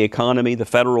into the economy. The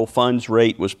federal funds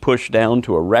rate was pushed down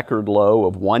to a record low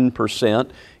of 1%.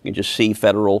 You can just see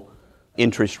federal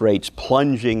interest rates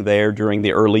plunging there during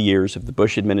the early years of the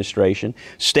Bush administration,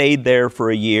 stayed there for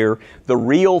a year. The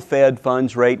real Fed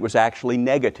funds rate was actually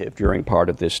negative during part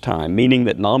of this time, meaning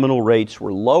that nominal rates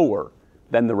were lower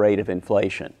than the rate of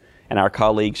inflation. And our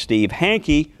colleague Steve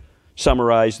Hanke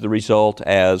summarized the result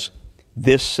as,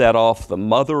 this set off the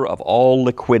mother of all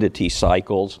liquidity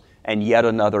cycles and yet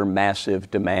another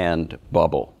massive demand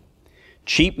bubble.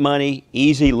 Cheap money,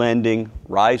 easy lending,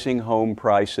 rising home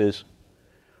prices,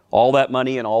 all that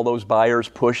money and all those buyers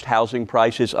pushed housing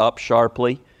prices up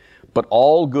sharply. But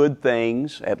all good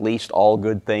things, at least all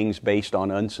good things based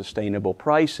on unsustainable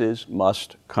prices,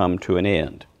 must come to an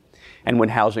end. And when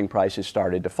housing prices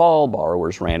started to fall,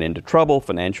 borrowers ran into trouble,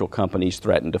 financial companies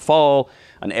threatened to fall,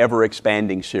 an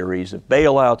ever-expanding series of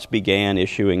bailouts began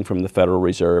issuing from the Federal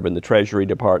Reserve and the Treasury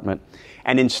Department.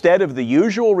 And instead of the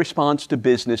usual response to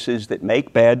businesses that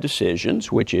make bad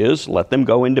decisions, which is let them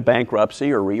go into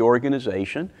bankruptcy or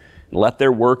reorganization, and let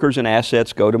their workers and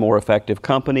assets go to more effective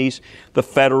companies, the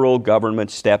federal government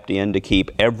stepped in to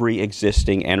keep every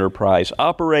existing enterprise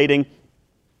operating.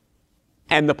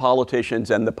 And the politicians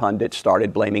and the pundits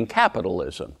started blaming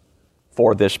capitalism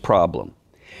for this problem.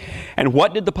 And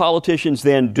what did the politicians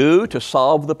then do to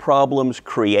solve the problems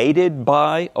created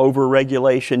by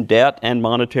overregulation, debt, and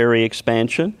monetary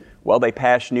expansion? Well, they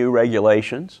passed new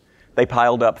regulations. They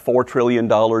piled up $4 trillion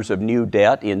of new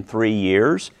debt in 3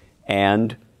 years,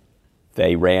 and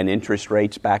they ran interest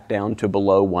rates back down to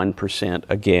below 1%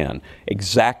 again.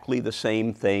 Exactly the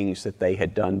same things that they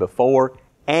had done before.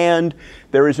 And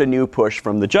there is a new push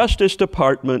from the Justice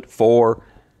Department for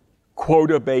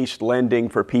quota-based lending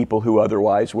for people who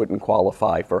otherwise wouldn't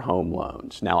qualify for home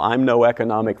loans. Now, I'm no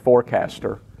economic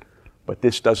forecaster, but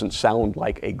this doesn't sound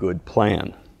like a good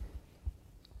plan.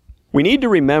 We need to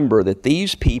remember that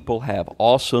these people have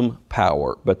awesome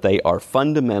power, but they are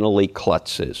fundamentally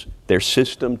klutzes. Their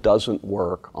system doesn't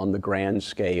work on the grand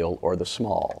scale or the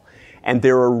small. And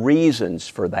there are reasons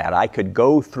for that. I could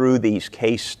go through these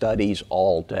case studies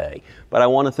all day, but I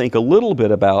want to think a little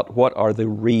bit about what are the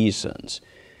reasons.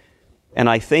 And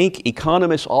I think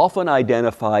economists often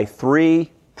identify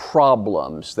 3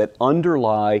 problems that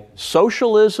underlie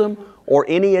socialism or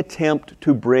any attempt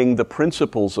to bring the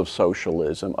principles of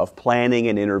socialism, of planning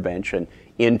and intervention,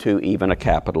 into even a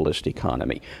capitalist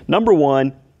economy. Number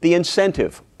 1, the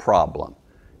incentive problem.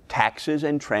 Taxes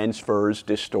and transfers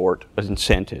distort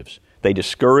incentives. They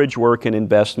discourage work and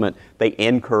investment. They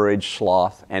encourage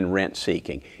sloth and rent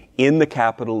seeking. In the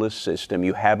capitalist system,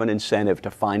 you have an incentive to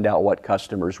find out what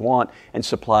customers want and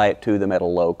supply it to them at a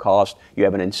low cost. You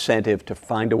have an incentive to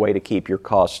find a way to keep your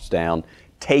costs down.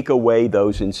 Take away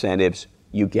those incentives,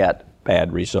 you get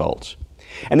bad results.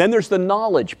 And then there's the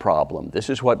knowledge problem. This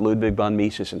is what Ludwig von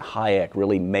Mises and Hayek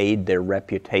really made their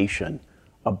reputation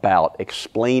about,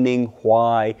 explaining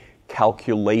why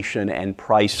calculation and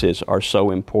prices are so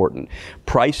important.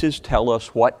 Prices tell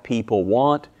us what people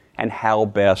want and how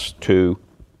best to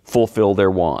fulfill their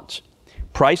wants.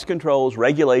 Price controls,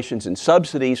 regulations, and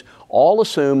subsidies all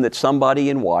assume that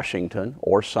somebody in Washington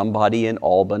or somebody in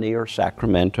Albany or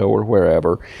Sacramento or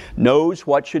wherever knows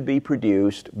what should be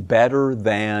produced better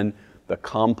than the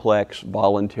complex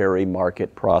voluntary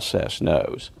market process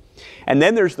knows. And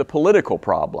then there's the political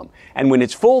problem. And when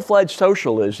it's full-fledged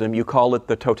socialism, you call it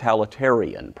the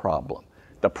totalitarian problem.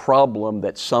 The problem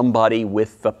that somebody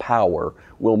with the power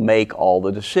will make all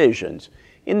the decisions.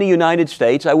 In the United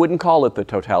States, I wouldn't call it the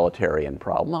totalitarian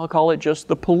problem. I'll call it just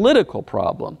the political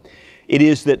problem. It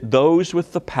is that those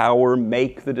with the power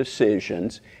make the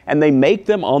decisions, and they make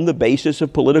them on the basis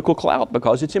of political clout,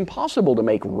 because it's impossible to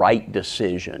make right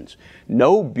decisions.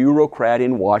 No bureaucrat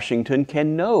in Washington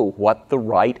can know what the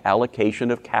right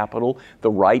allocation of capital,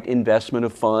 the right investment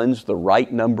of funds, the right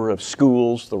number of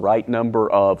schools, the right number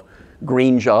of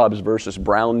green jobs versus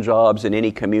brown jobs in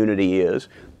any community is.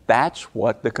 That's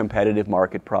what the competitive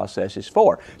market process is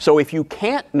for. So if you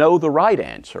can't know the right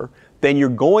answer, then you're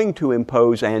going to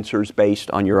impose answers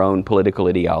based on your own political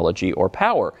ideology or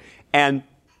power. And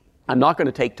I'm not going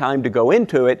to take time to go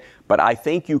into it, but I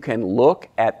think you can look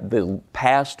at the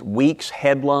past week's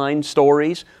headline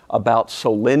stories about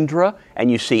Solyndra,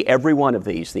 and you see every one of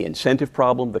these, the incentive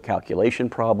problem, the calculation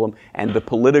problem, and the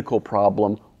political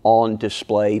problem on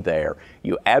display there.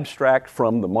 You abstract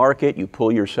from the market, you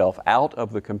pull yourself out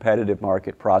of the competitive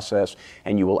market process,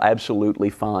 and you will absolutely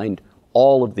find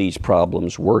all of these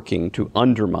problems working to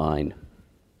undermine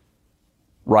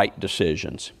right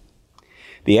decisions.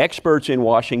 The experts in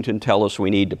Washington tell us we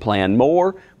need to plan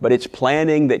more, but it's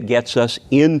planning that gets us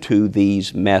into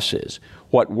these messes.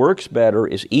 What works better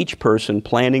is each person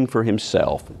planning for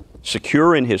himself,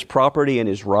 secure in his property and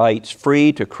his rights,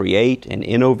 free to create and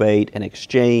innovate and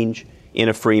exchange in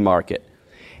a free market.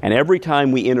 And every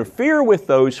time we interfere with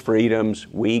those freedoms,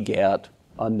 we get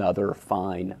another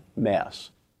fine mess.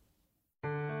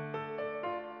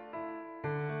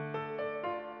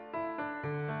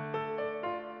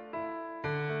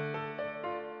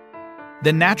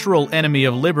 The natural enemy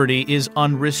of liberty is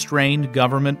unrestrained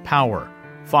government power.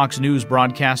 Fox News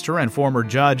broadcaster and former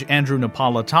judge Andrew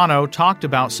Napolitano talked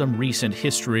about some recent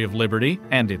history of liberty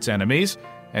and its enemies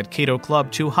at Cato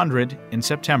Club 200 in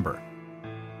September.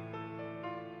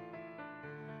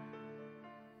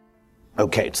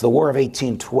 Okay, it's the War of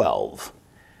 1812.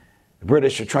 The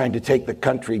British are trying to take the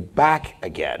country back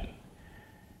again,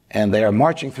 and they are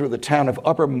marching through the town of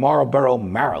Upper Marlborough,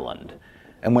 Maryland.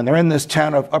 And when they're in this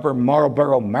town of Upper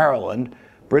Marlborough, Maryland,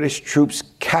 British troops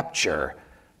capture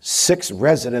 6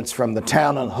 residents from the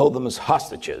town and hold them as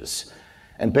hostages,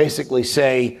 and basically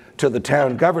say to the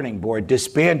town governing board,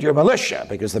 disband your militia,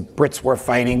 because the Brits were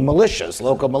fighting militias,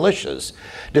 local militias.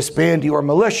 Disband your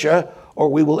militia, or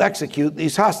we will execute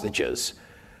these hostages.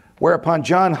 Whereupon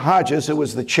John Hodges, who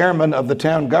was the chairman of the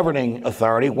town governing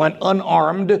authority, went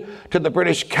unarmed to the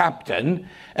British captain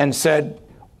and said,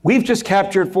 we've just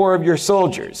captured 4 of your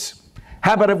soldiers.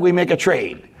 How about if we make a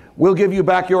trade? We'll give you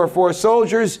back your 4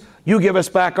 soldiers, you give us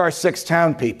back our 6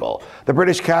 town people. The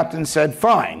British captain said,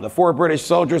 fine. The 4 British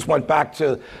soldiers went back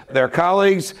to their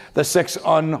colleagues. The 6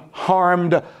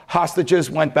 unharmed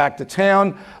hostages went back to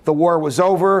town. The war was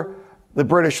over. The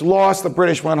British lost. The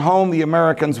British went home. The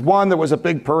Americans won. There was a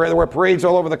big parade. There were parades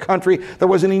all over the country. There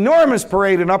was an enormous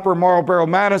parade in Upper Marlborough,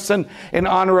 Madison, in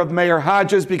honor of Mayor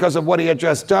Hodges because of what he had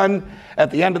just done.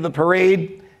 At the end of the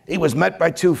parade, he was met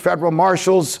by 2 federal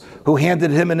marshals who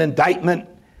handed him an indictment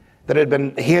that had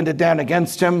been handed down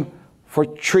against him for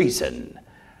treason,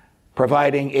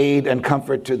 providing aid and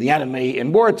comfort to the enemy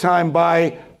in wartime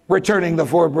by returning the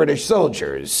 4 British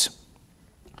soldiers.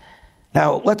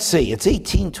 Now, let's see, it's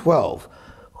 1812.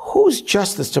 Whose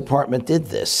Justice Department did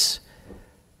this?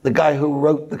 The guy who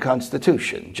wrote the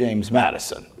Constitution, James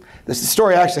Madison. This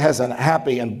story actually has a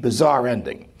happy and bizarre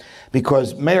ending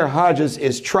because Mayor Hodges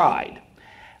is tried.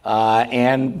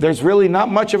 And there's really not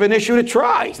much of an issue to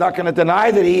try. He's not going to deny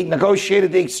that he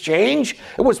negotiated the exchange.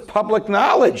 It was public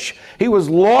knowledge. He was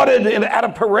lauded at a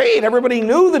parade. Everybody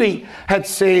knew that he had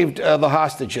saved the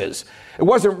hostages. It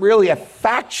wasn't really a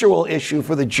factual issue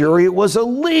for the jury. It was a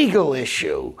legal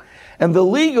issue. And the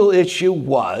legal issue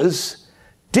was,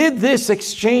 did this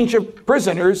exchange of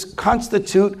prisoners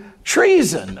constitute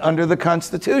treason under the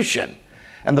Constitution?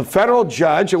 And the federal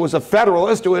judge, who was a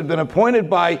Federalist who had been appointed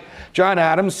by John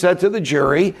Adams, said to the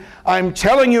jury, I'm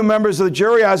telling you, members of the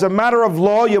jury, as a matter of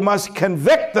law, you must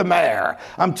convict the mayor.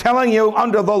 I'm telling you,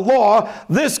 under the law,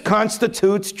 this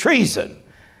constitutes treason.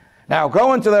 Now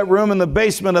go into that room in the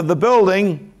basement of the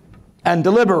building and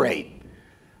deliberate.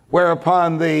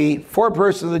 Whereupon the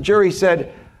foreperson of the jury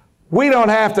said, we don't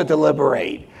have to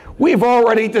deliberate. We've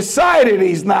already decided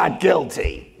he's not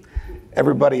guilty.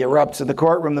 Everybody erupts in the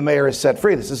courtroom. The mayor is set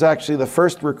free. This is actually the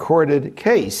first recorded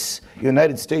case,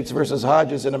 United States versus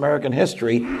Hodges in American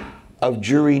history, of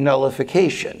jury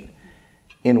nullification,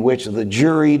 in which the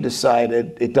jury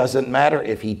decided it doesn't matter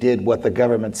if he did what the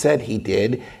government said he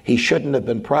did. He shouldn't have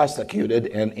been prosecuted,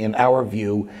 and in our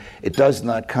view, it does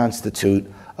not constitute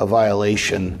a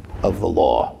violation of the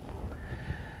law.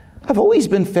 I've always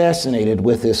been fascinated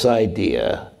with this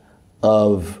idea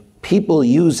of people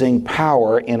using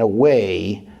power in a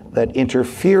way that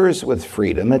interferes with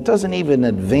freedom. It doesn't even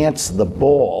advance the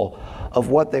ball of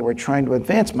what they were trying to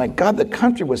advance. My God, the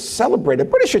country was celebrated.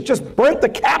 British had just burnt the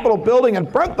Capitol building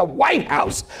and burnt the White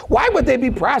House. Why would they be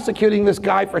prosecuting this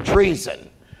guy for treason?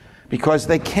 Because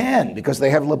they can, because they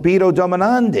have libido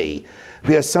dominandi,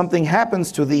 because something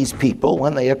happens to these people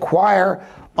when they acquire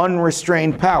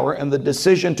unrestrained power, and the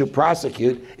decision to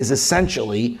prosecute is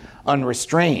essentially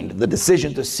unrestrained. The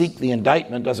decision to seek the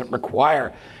indictment doesn't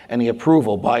require any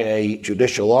approval by a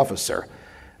judicial officer.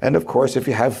 And of course, if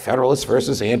you have Federalists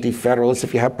versus Anti-Federalists,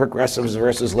 if you have progressives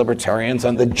versus libertarians,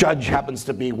 and the judge happens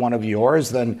to be one of yours,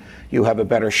 then you have a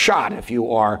better shot if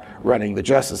you are running the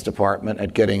Justice Department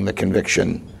at getting the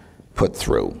conviction put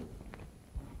through.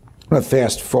 I'm going to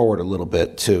fast forward a little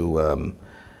bit to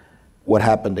what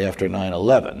happened after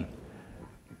 9/11.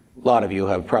 A lot of you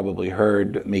have probably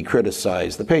heard me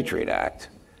criticize the Patriot Act.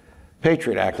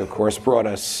 Patriot Act, of course, brought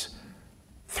us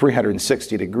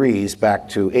 360 degrees back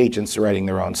to agents writing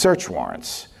their own search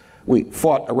warrants. We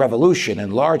fought a revolution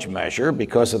in large measure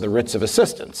because of the writs of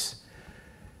assistance,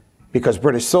 because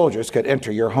British soldiers could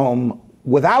enter your home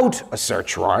without a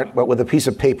search warrant, but with a piece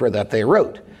of paper that they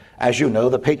wrote. As you know,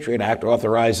 the Patriot Act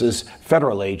authorizes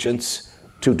federal agents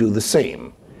to do the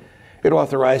same. It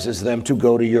authorizes them to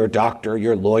go to your doctor,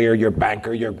 your lawyer, your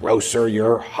banker, your grocer,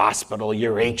 your hospital,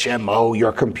 your HMO,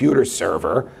 your computer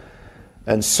server,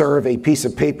 and serve a piece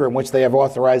of paper in which they have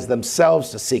authorized themselves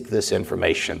to seek this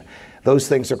information. Those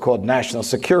things are called national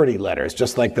security letters,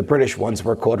 just like the British ones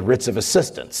were called writs of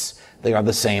assistance. They are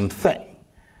the same thing.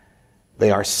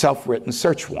 They are self-written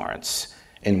search warrants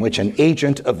in which an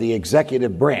agent of the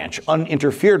executive branch,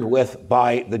 uninterfered with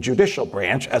by the judicial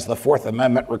branch, as the Fourth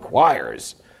Amendment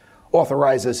requires,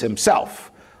 authorizes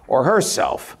himself or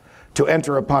herself to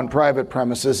enter upon private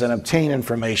premises and obtain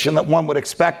information that one would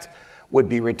expect would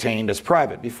be retained as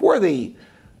private. Before the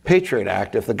Patriot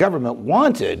Act, if the government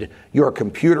wanted your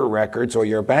computer records or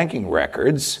your banking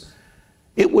records,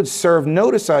 it would serve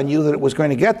notice on you that it was going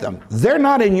to get them. They're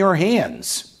not in your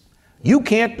hands. You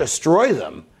can't destroy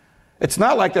them. It's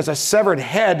not like there's a severed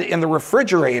head in the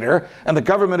refrigerator and the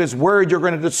government is worried you're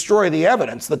going to destroy the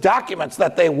evidence. The documents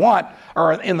that they want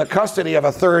are in the custody of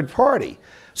a third party.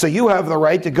 So you have the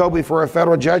right to go before a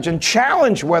federal judge and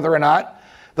challenge whether or not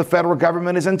the federal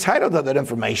government is entitled to that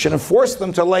information and force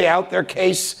them to lay out their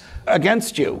case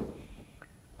against you.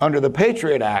 Under the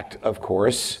Patriot Act, of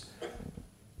course,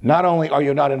 not only are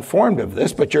you not informed of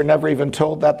this, but you're never even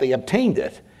told that they obtained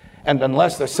it. And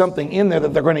unless there's something in there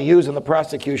that they're going to use in the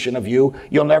prosecution of you,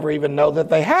 you'll never even know that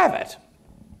they have it.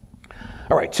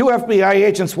 All right, 2 FBI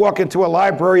agents walk into a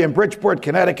library in Bridgeport,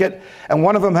 Connecticut, and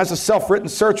one of them has a self-written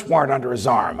search warrant under his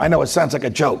arm. I know it sounds like a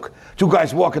joke. 2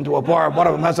 guys walk into a bar, and one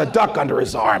of them has a duck under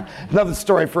his arm. Another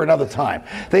story for another time.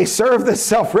 They serve this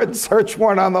self-written search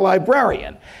warrant on the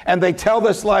librarian, and they tell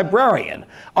this librarian,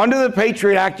 under the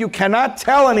Patriot Act, you cannot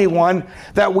tell anyone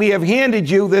that we have handed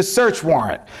you this search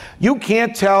warrant. You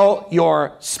can't tell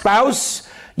your spouse.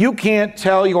 You can't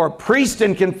tell your priest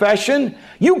in confession.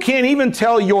 You can't even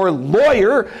tell your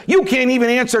lawyer. You can't even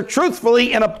answer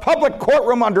truthfully in a public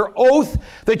courtroom under oath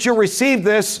that you received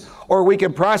this, or we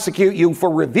can prosecute you for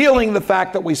revealing the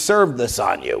fact that we served this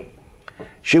on you.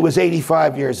 She was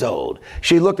 85 years old.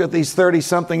 She looked at these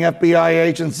 30-something FBI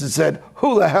agents and said,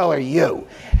 "Who the hell are you?"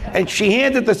 And she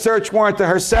handed the search warrant to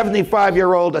her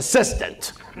 75-year-old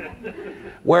assistant.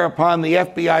 whereupon the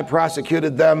FBI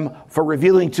prosecuted them for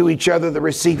revealing to each other the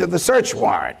receipt of the search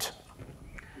warrant.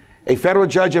 A federal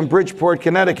judge in Bridgeport,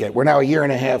 Connecticut, we're now a year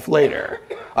and a half later,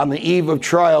 on the eve of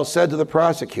trial said to the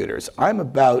prosecutors, I'm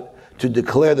about to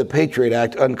declare the Patriot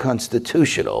Act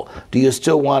unconstitutional. Do you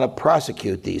still want to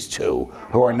prosecute these two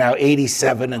who are now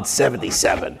 87 and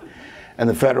 77? And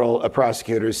the federal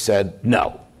prosecutors said,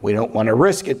 no, we don't want to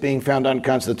risk it being found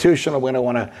unconstitutional. We don't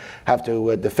want to have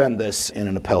to defend this in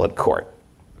an appellate court.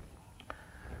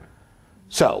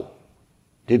 So,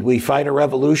 did we fight a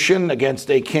revolution against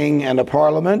a king and a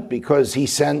parliament because he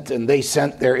sent and they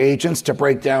sent their agents to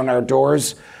break down our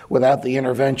doors without the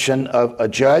intervention of a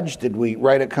judge? Did we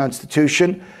write a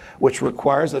constitution which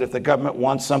requires that if the government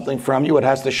wants something from you, it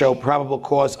has to show probable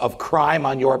cause of crime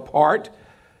on your part?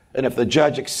 And if the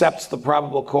judge accepts the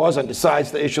probable cause and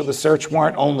decides to issue the search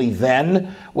warrant, only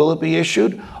then will it be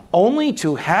issued? Only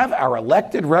to have our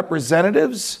elected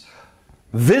representatives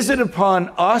visit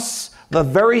upon us the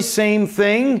very same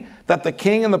thing that the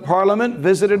king and the parliament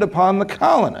visited upon the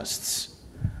colonists.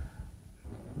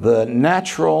 The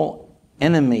natural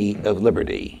enemy of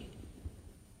liberty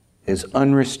is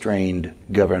unrestrained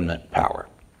government power.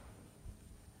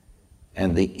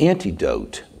 And the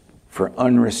antidote for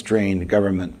unrestrained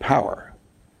government power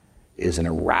is an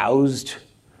aroused,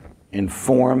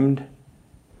 informed,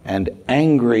 and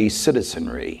angry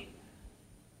citizenry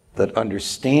that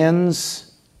understands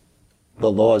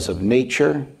the laws of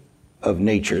nature, of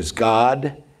nature's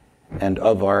God, and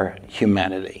of our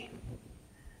humanity.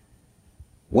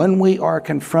 When we are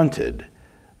confronted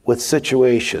with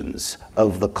situations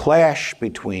of the clash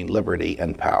between liberty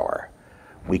and power,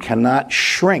 we cannot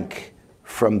shrink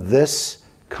from this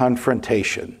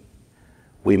confrontation.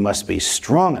 We must be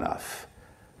strong enough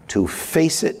to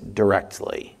face it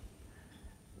directly.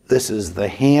 This is the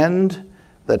hand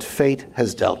that fate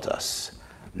has dealt us.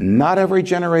 Not every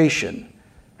generation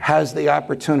has the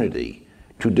opportunity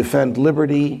to defend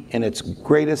liberty in its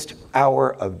greatest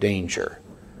hour of danger.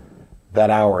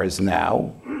 That hour is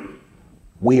now.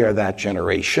 We are that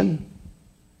generation.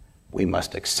 We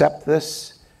must accept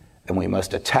this, and we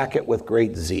must attack it with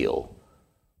great zeal.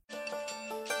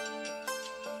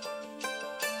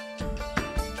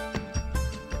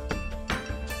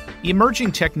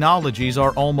 Emerging technologies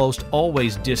are almost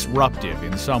always disruptive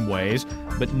in some ways,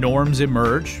 but norms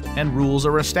emerge and rules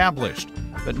are established.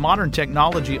 But modern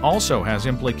technology also has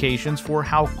implications for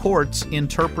how courts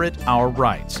interpret our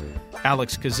rights.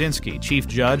 Alex Kozinski, Chief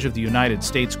Judge of the United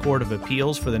States Court of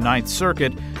Appeals for the Ninth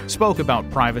Circuit, spoke about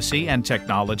privacy and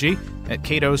technology at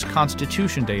Cato's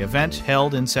Constitution Day event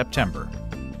held in September.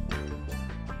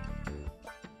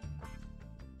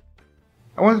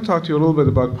 I want to talk to you a little bit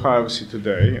about privacy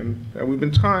today, and we've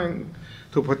been trying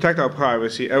to protect our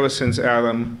privacy ever since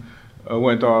Adam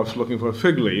went off looking for a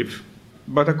fig leaf.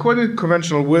 But according to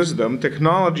conventional wisdom,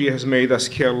 technology has made us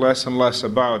care less and less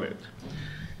about it.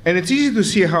 And it's easy to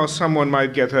see how someone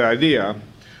might get the idea.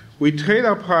 We trade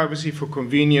our privacy for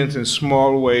convenience in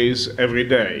small ways every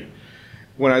day.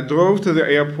 When I drove to the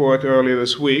airport earlier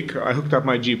this week, I hooked up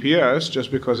my GPS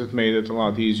just because it made it a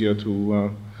lot easier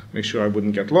to make sure I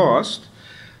wouldn't get lost.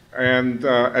 And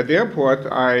at the airport,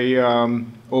 I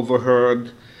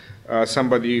overheard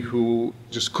somebody who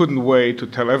just couldn't wait to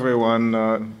tell everyone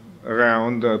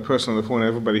around, the person on the phone,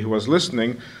 everybody who was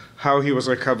listening, how he was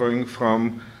recovering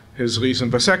from his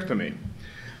recent vasectomy.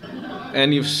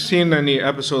 And you've seen any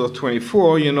episode of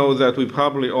 24, you know that we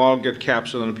probably all get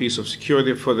captured on a piece of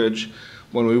security footage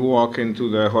when we walk into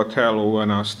the hotel or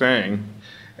when are staying.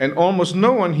 And almost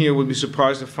no one here would be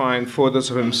surprised to find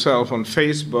photos of himself on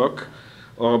Facebook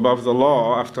or above the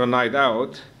law after a night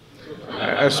out,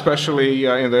 especially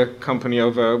in the company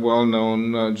of a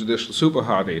well-known judicial super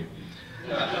hottie.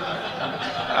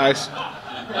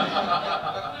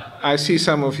 I see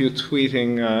some of you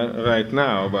tweeting right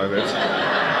now about it.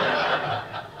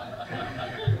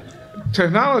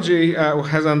 Technology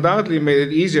has undoubtedly made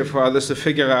it easier for others to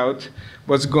figure out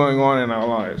what's going on in our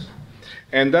lives.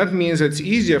 And that means it's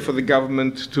easier for the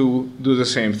government to do the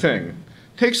same thing.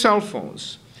 Take cell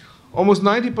phones. Almost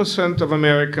 90% of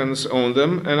Americans own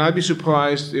them, and I'd be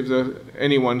surprised if there's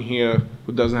anyone here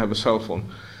who doesn't have a cell phone.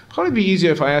 Probably be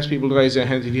easier if I asked people to raise their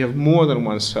hands if you have more than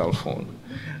one cell phone.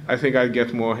 I think I'd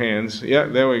get more hands. Yeah,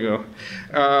 there we go.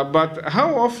 But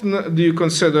how often do you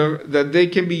consider that they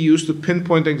can be used to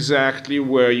pinpoint exactly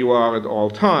where you are at all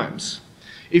times?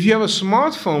 If you have a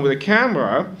smartphone with a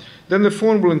camera, then the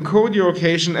phone will encode your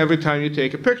location every time you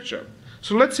take a picture.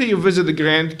 So let's say you visit the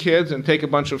grandkids and take a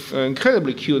bunch of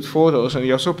incredibly cute photos, and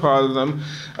you're so proud of them,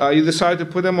 you decide to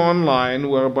put them online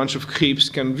where a bunch of creeps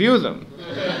can view them.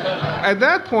 At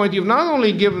that point, you've not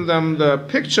only given them the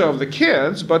picture of the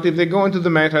kids, but if they go into the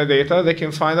metadata, they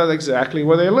can find out exactly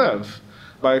where they live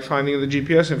by finding the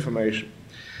GPS information.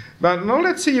 But now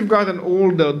let's say you've got an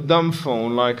older dumb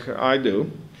phone like I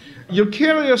do. Your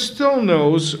carrier still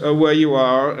knows where you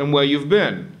are and where you've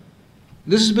been.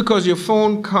 This is because your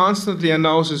phone constantly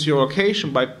announces your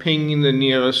location by pinging the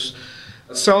nearest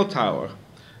cell tower.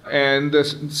 And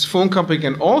this phone company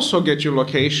can also get your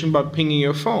location by pinging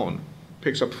your phone.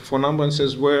 Picks up a phone number and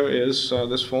says, where is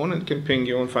this phone? And can ping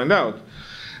you and find out.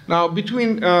 Now,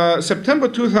 between September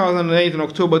 2008 and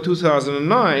October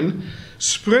 2009,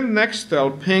 Sprint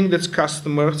Nextel pinged its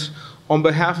customers on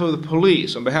behalf of the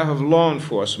police, on behalf of law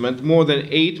enforcement, more than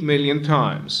 8 million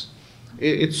times.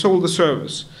 It sold the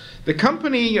service. The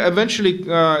company eventually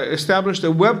established a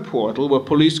web portal where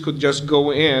police could just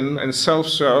go in and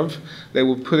self-serve. They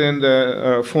would put in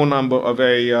the phone number of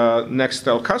a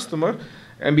Nextel customer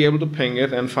and be able to ping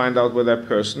it and find out where that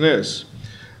person is.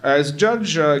 As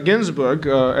Judge Ginsburg,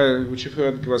 which you've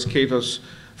heard was Cato's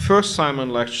first Simon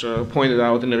lecture, pointed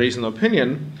out in a recent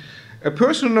opinion, a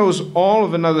person who knows all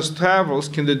of another's travels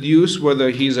can deduce whether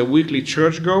he's a weekly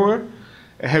churchgoer,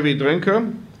 a heavy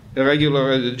drinker, a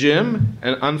regular at the gym,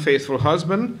 an unfaithful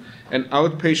husband, an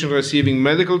outpatient receiving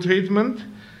medical treatment,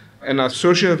 an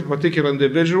associate of particular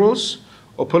individuals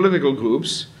or political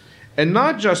groups, and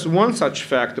not just one such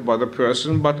fact about a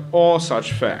person, but all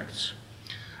such facts.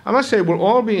 I must say, we'll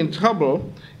all be in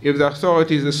trouble if the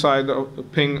authorities decide to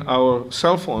ping our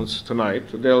cell phones tonight.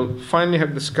 They'll finally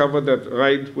have discovered that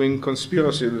right-wing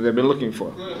conspiracy that they've been looking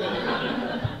for.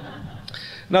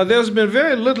 Now, there's been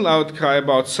very little outcry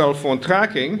about cell phone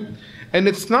tracking, and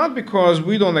it's not because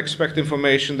we don't expect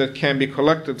information that can be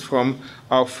collected from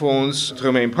our phones to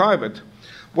remain private.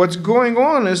 What's going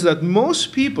on is that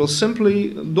most people simply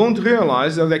don't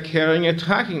realize that they're carrying a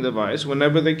tracking device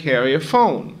whenever they carry a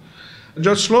phone.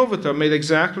 Judge Sloviter made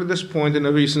exactly this point in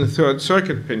a recent Third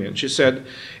Circuit opinion. She said,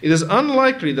 "It is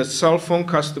unlikely that cell phone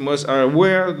customers are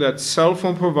aware that cell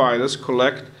phone providers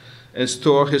collect and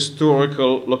store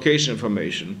historical location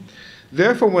information.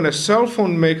 Therefore, when a cell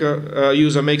phone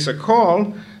user makes a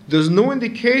call, there's no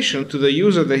indication to the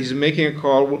user that he's making a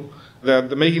call,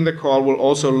 that making the call will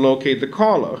also locate the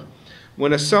caller.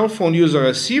 When a cell phone user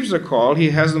receives a call, he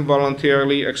hasn't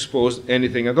voluntarily exposed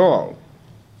anything at all."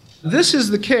 This is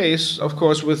the case, of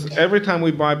course, with every time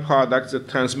we buy products that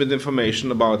transmit information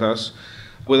about us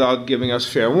without giving us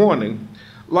fair warning,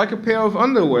 like a pair of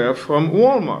underwear from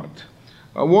Walmart.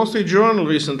 A Wall Street Journal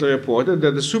recently reported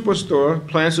that the superstore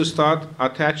plans to start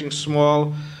attaching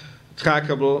small,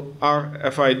 trackable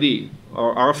RFID,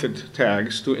 or RFID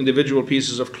tags, to individual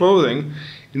pieces of clothing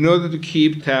in order to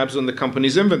keep tabs on the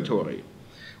company's inventory.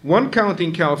 One county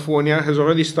in California has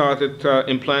already started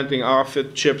implanting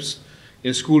RFID chips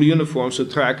in school uniforms to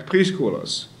track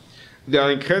preschoolers. They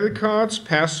are in credit cards,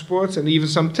 passports, and even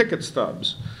some ticket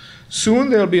stubs. Soon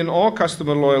they'll be in all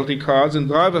customer loyalty cards and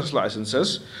driver's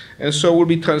licenses, and so we'll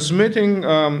be transmitting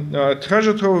a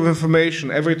treasure trove of information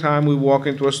every time we walk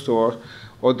into a store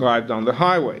or drive down the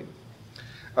highway.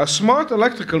 Smart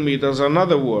electrical meters are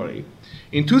another worry.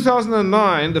 In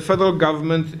 2009, the federal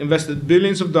government invested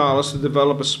billions of dollars to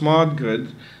develop a smart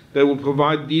grid that will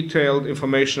provide detailed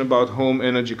information about home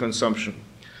energy consumption.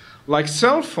 Like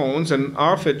cell phones and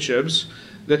RFID chips,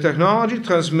 the technology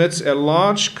transmits a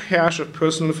large cache of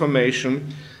personal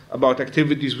information about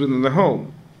activities within the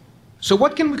home. So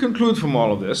what can we conclude from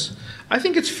all of this? I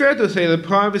think it's fair to say that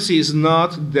privacy is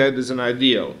not dead as an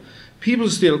ideal. People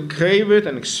still crave it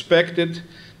and expect it,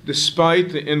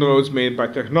 despite the inroads made by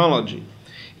technology.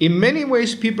 In many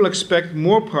ways, people expect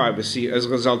more privacy as a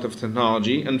result of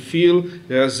technology and feel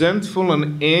resentful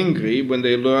and angry when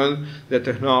they learn that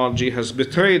technology has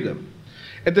betrayed them.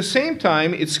 At the same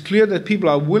time, it's clear that people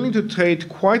are willing to trade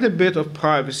quite a bit of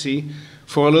privacy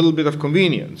for a little bit of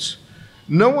convenience.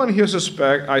 No one here,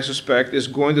 I suspect, is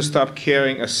going to stop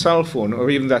carrying a cell phone or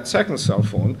even that second cell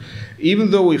phone, even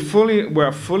though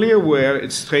we're fully aware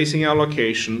it's tracing our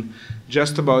location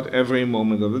just about every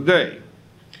moment of the day.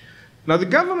 Now, the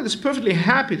government is perfectly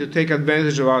happy to take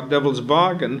advantage of our devil's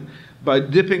bargain by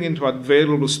dipping into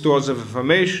available stores of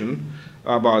information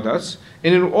about us,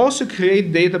 and it will also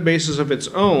create databases of its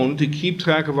own to keep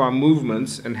track of our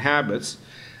movements and habits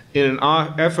in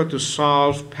an effort to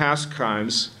solve past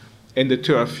crimes and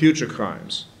deter future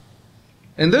crimes.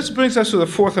 And this brings us to the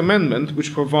Fourth Amendment,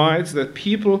 which provides that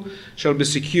people shall be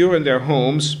secure in their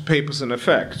homes, papers, and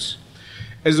effects.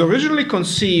 As originally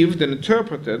conceived and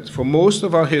interpreted for most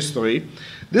of our history,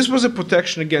 this was a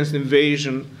protection against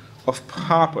invasion of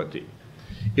property.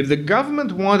 If the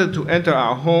government wanted to enter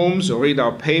our homes or read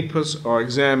our papers or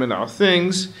examine our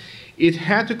things, it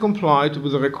had to comply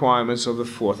with the requirements of the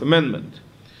Fourth Amendment.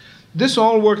 This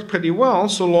all worked pretty well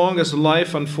so long as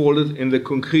life unfolded in the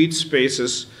concrete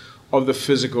spaces of the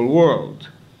physical world.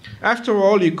 After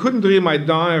all, you couldn't read my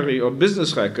diary or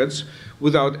business records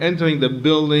without entering the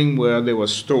building where they were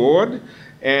stored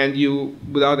and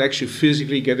without actually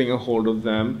physically getting a hold of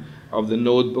them, of the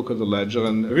notebook or the ledger,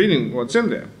 and reading what's in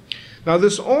there. Now,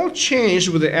 this all changed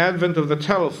with the advent of the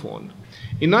telephone.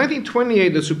 In 1928,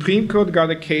 the Supreme Court got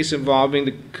a case involving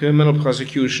the criminal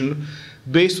prosecution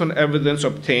based on evidence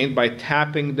obtained by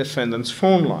tapping defendant's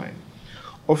phone line.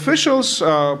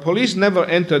 Police never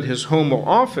entered his home or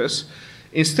office.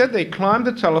 Instead, they climbed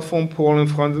the telephone pole in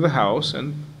front of the house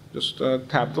and just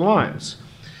tapped the lines.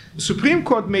 The Supreme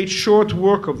Court made short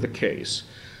work of the case.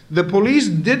 The police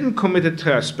didn't commit a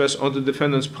trespass on the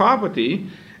defendant's property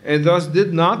and thus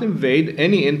did not invade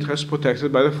any interest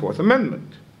protected by the Fourth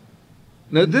Amendment.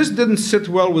 Now, this didn't sit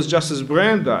well with Justice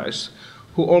Brandeis,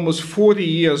 who almost 40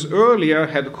 years earlier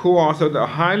had co-authored a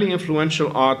highly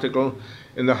influential article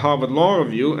in the Harvard Law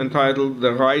Review entitled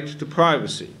 "The Right to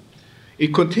Privacy."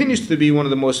 It continues to be one of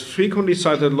the most frequently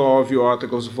cited law review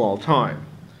articles of all time.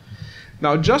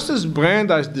 Now, Justice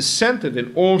Brandeis dissented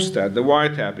in Olmstead, the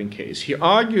wiretapping case. He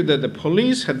argued that the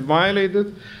police had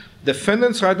violated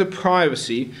defendant's right to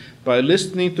privacy by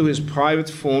listening to his private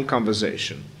phone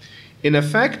conversation. In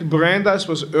effect, Brandeis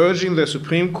was urging the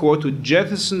Supreme Court to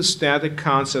jettison static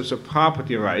concepts of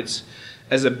property rights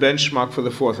as a benchmark for the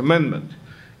Fourth Amendment.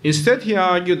 Instead, he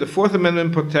argued the Fourth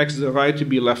Amendment protects the right to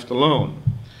be left alone.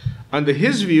 Under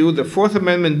his view, the Fourth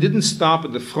Amendment didn't stop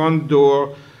at the front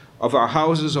door of our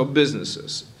houses or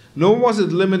businesses, nor was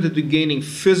it limited to gaining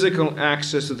physical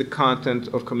access to the content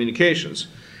of communications.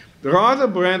 Rather,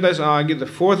 Brandeis argued the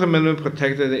Fourth Amendment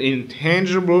protected an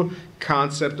intangible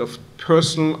concept of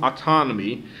personal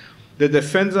autonomy that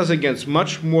defends us against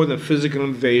much more than physical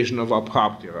invasion of our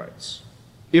property rights.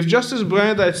 If Justice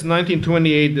Brandeis'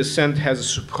 1928 dissent has a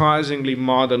surprisingly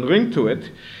modern ring to it,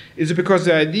 it's because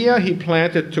the idea he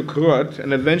planted took root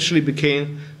and eventually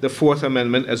became the Fourth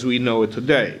Amendment as we know it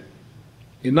today.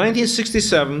 In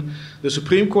 1967, the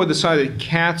Supreme Court decided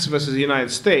Katz versus the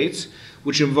United States,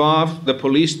 which involved the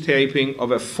police taping of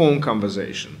a phone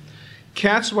conversation.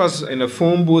 Katz was in a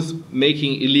phone booth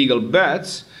making illegal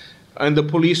bets, and the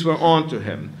police were on to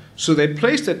him. So they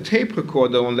placed a tape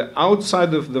recorder on the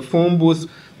outside of the phone booth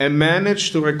and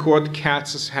managed to record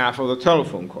Katz's half of the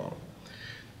telephone call.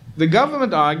 The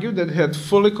government argued that it had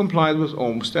fully complied with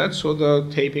Olmstead, so the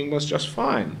taping was just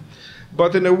fine.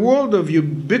 But in a world of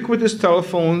ubiquitous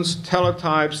telephones,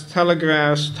 teletypes,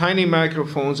 telegraphs, tiny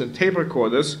microphones, and tape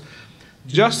recorders,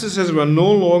 justices were no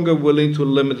longer willing to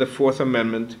limit the Fourth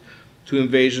Amendment to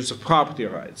invasions of property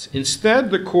rights. Instead,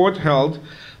 the court held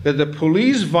that the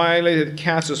police violated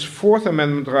Katz's Fourth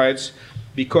Amendment rights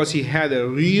because he had a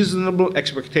reasonable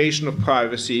expectation of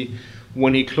privacy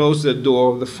when he closed the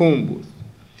door of the phone booth.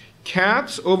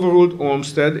 Katz overruled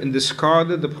Olmstead and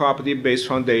discarded the property-based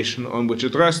foundation on which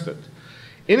it rested.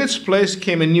 In its place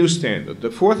came a new standard.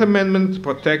 The Fourth Amendment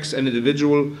protects an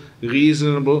individual's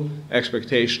reasonable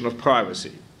expectation of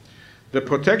privacy. The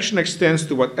protection extends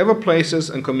to whatever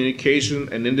places and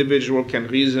communication an individual can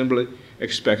reasonably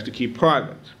expect to keep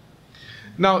private.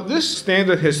 Now, this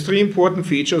standard has three important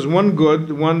features, one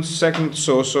good, one second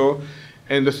so-so,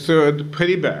 and the third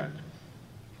pretty bad.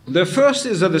 The first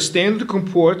is that the standard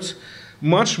comports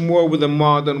much more with a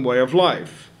modern way of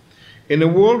life. In a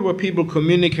world where people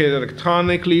communicate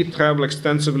electronically, travel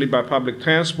extensively by public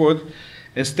transport,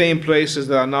 and stay in places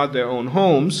that are not their own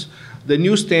homes, the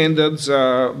new standards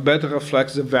better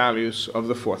reflect the values of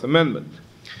the Fourth Amendment.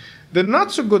 The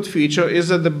not-so-good feature is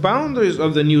that the boundaries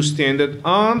of the new standard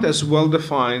aren't as well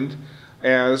defined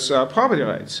as property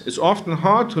rights. It's often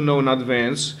hard to know in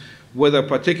advance whether a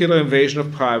particular invasion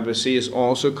of privacy is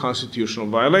also a constitutional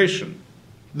violation.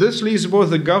 This leaves both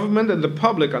the government and the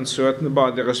public uncertain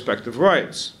about their respective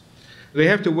rights. They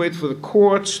have to wait for the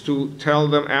courts to tell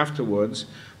them afterwards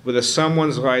whether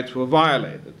someone's rights were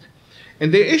violated.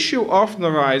 And the issue often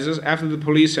arises after the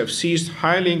police have seized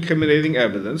highly incriminating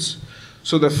evidence,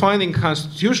 so the finding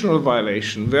constitutional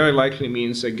violation very likely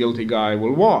means a guilty guy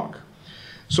will walk.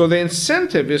 So the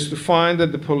incentive is to find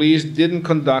that the police didn't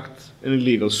conduct an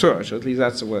illegal search. At least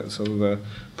that's sort of the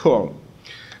pull.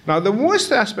 Now, the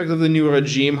worst aspect of the new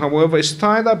regime, however, is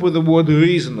tied up with the word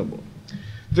reasonable.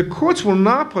 The courts will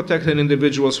not protect an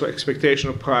individual's expectation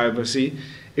of privacy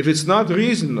if it's not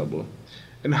reasonable.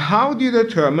 And how do you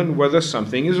determine whether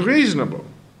something is reasonable?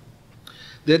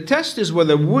 The test is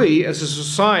whether we, as a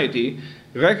society,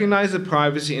 recognize the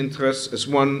privacy interests as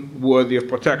one worthy of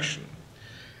protection.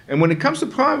 And when it comes to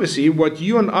privacy, what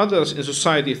you and others in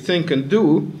society think and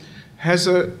do has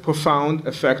a profound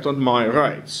effect on my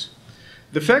rights.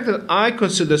 The fact that I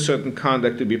consider certain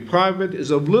conduct to be private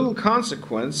is of little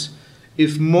consequence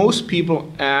if most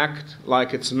people act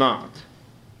like it's not.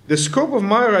 The scope of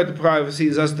my right to privacy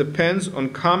thus depends on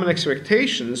common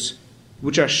expectations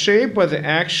which are shaped by the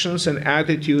actions and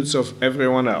attitudes of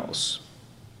everyone else.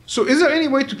 So is there any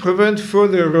way to prevent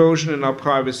further erosion in our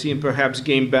privacy and perhaps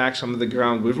gain back some of the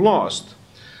ground we've lost?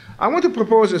 I want to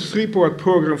propose a three-part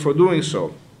program for doing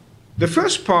so. The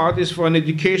first part is for an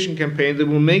education campaign that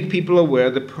will make people aware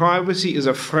that privacy is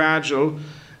a fragile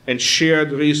and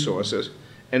shared resource,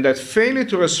 and that failure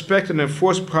to respect and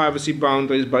enforce privacy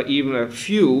boundaries by even a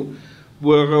few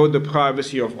will erode the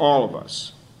privacy of all of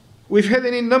us. We've had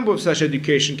any number of such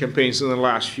education campaigns in the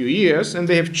last few years, and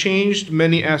they have changed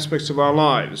many aspects of our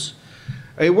lives.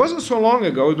 It wasn't so long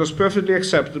ago it was perfectly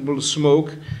acceptable to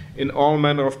smoke in all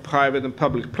manner of private and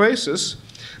public places,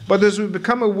 but as we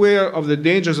become aware of the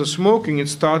dangers of smoking, it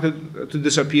started to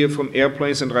disappear from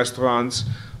airplanes and restaurants,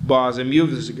 bars, and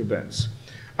music events.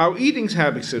 Our eating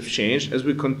habits have changed as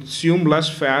we consume less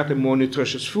fat and more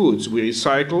nutritious foods. We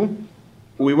recycle,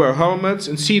 we wear helmets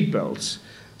and seat belts.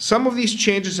 Some of these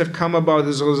changes have come about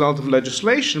as a result of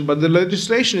legislation, but the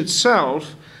legislation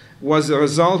itself was the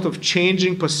result of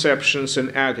changing perceptions and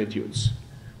attitudes.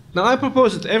 Now, I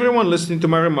propose that everyone listening to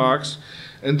my remarks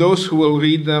and those who will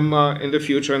read them in the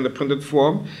future in the printed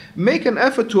form make an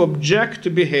effort to object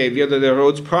to behavior that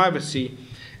erodes privacy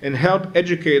and help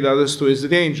educate others to its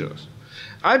dangers.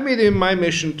 I've made it my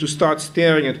mission to start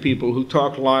staring at people who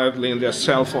talk loudly on their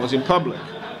cell phones in public.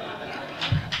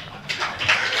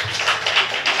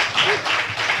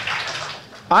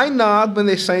 I nod when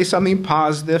they say something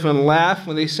positive and laugh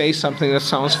when they say something that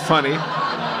sounds funny.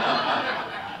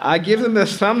 I give them the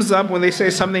thumbs up when they say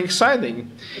something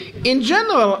exciting. In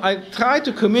general, I try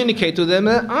to communicate to them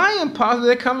that I am part of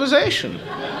their conversation,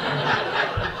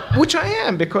 which I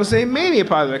am because they made me a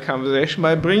part of their conversation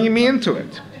by bringing me into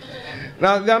it.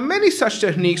 Now, there are many such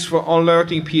techniques for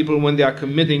alerting people when they are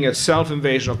committing a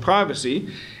self-invasion of privacy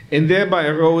and thereby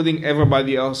eroding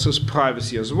everybody else's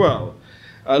privacy as well.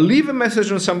 Leave a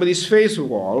message on somebody's Facebook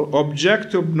wall,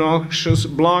 object to obnoxious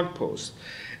blog posts,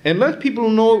 and let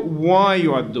people know why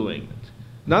you are doing it.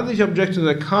 Not that you object to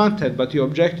the content, but you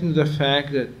object to the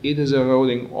fact that it is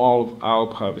eroding all of our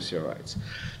privacy rights.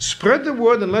 Spread the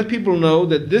word and let people know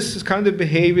that this kind of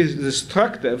behavior is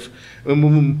destructive and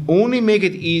will only make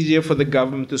it easier for the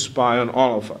government to spy on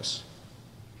all of us.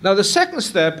 Now, the second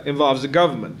step involves the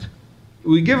government.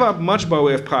 We give up much by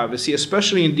way of privacy,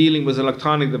 especially in dealing with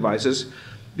electronic devices,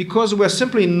 because we're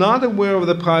simply not aware of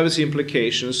the privacy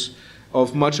implications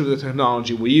of much of the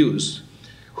technology we use.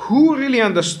 Who really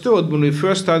understood when we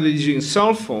first started using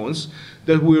cell phones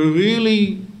that we're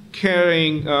really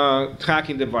carrying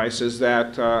tracking devices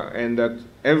and that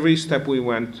every step we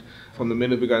went from the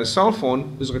minute we got a cell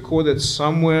phone was recorded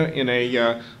somewhere in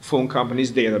a phone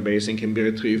company's database and can be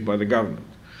retrieved by the government?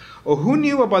 Or who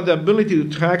knew about the ability to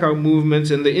track our movements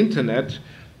in the internet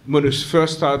when we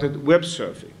first started web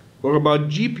surfing? Or about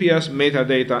GPS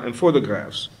metadata and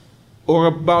photographs? Or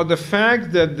about the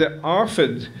fact that the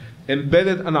RFID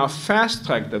embedded on our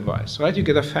FasTrak device, right? You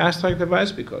get a FasTrak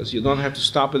device because you don't have to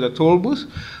stop at a toll booth.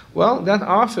 Well, that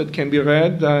RFID can be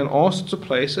read in all sorts of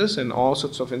places, in all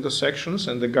sorts of intersections,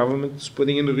 and the government is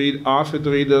putting in RFID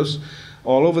readers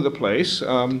all over the place.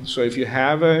 So if you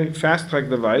have a FasTrak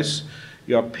device,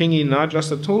 you are pinging not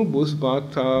just a toll booth,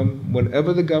 but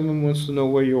whenever the government wants to know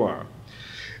where you are.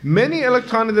 Many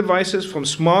electronic devices, from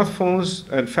smartphones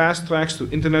and FasTraks to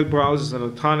internet browsers and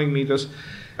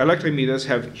electric meters,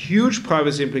 have huge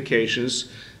privacy implications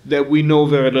that we know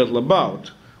very little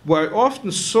about. We're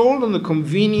often sold on the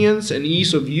convenience and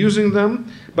ease of using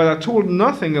them, but are told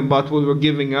nothing about what we're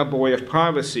giving up by way of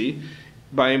privacy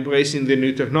by embracing the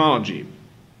new technology.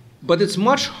 But it's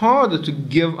much harder to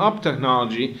give up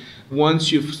technology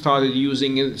once you've started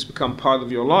using it, it's become part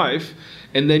of your life,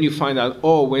 and then you find out,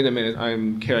 oh, wait a minute,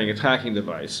 I'm carrying a tracking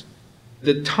device.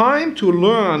 The time to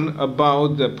learn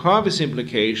about the privacy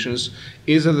implications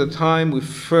is at the time we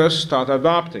first start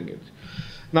adopting it.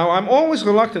 Now, I'm always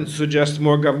reluctant to suggest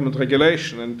more government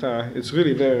regulation, and it's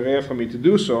really very rare for me to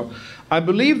do so. I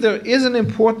believe there is an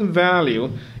important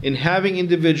value in having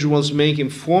individuals make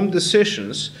informed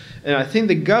decisions, and I think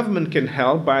the government can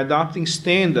help by adopting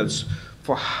standards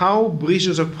for how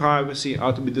breaches of privacy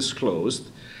are to be disclosed,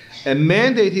 and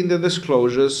mandating the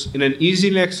disclosures in an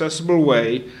easily accessible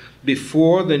way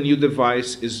before the new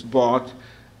device is bought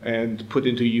and put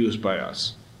into use by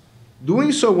us.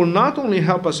 Doing so will not only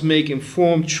help us make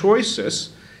informed choices,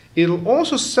 it'll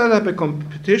also set up a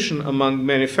competition among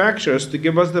manufacturers to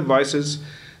give us devices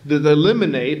that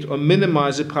eliminate or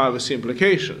minimize the privacy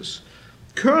implications.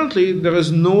 Currently, there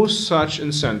is no such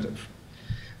incentive.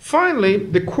 Finally,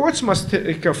 the courts must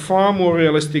take a far more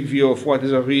realistic view of what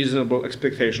is a reasonable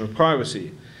expectation of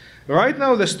privacy. Right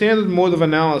now, the standard mode of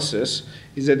analysis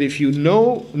is that if you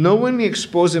knowingly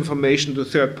expose information to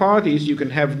third parties, you can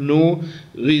have no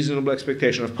reasonable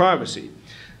expectation of privacy.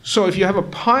 So if you have a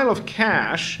pile of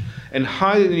cash and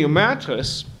hide it in your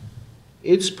mattress,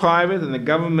 it's private and the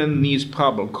government needs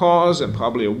probable cause and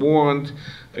probably a warrant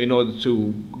in order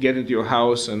to get into your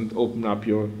house and open up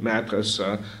your mattress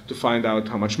to find out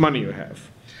how much money you have.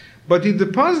 But if you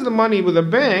deposit the money with a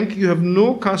bank, you have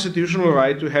no constitutional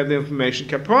right to have the information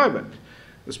kept private.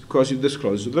 That's because you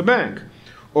disclosed it to the bank.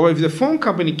 Or if the phone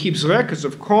company keeps records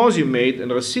of calls you made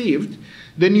and received,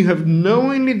 then you have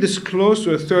knowingly disclosed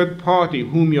to a third party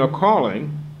whom you are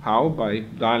calling. How? By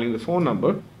dialing the phone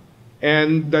number.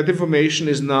 And that information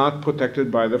is not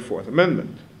protected by the Fourth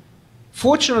Amendment.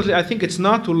 Fortunately, I think it's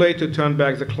not too late to turn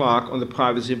back the clock on the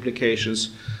privacy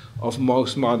implications of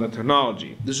most modern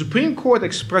technology. The Supreme Court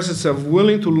expressed itself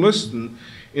willing to listen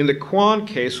in the Quan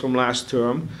case from last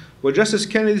term, where Justice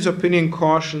Kennedy's opinion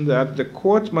cautioned that the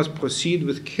court must proceed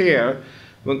with care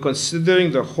when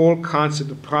considering the whole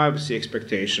concept of privacy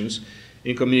expectations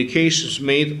in communications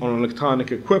made on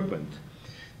electronic equipment.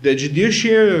 The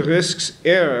judiciary risks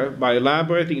error by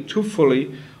elaborating too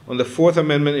fully on the Fourth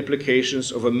Amendment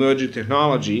implications of emerging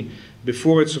technology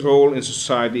before its role in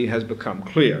society has become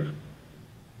clear.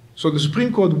 So the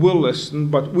Supreme Court will listen,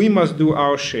 but we must do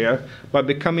our share by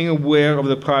becoming aware of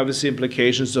the privacy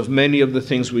implications of many of the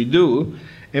things we do,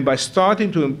 and by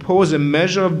starting to impose a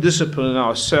measure of discipline in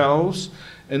ourselves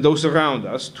and those around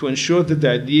us to ensure that the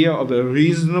idea of a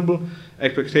reasonable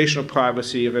expectation of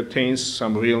privacy retains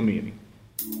some real meaning.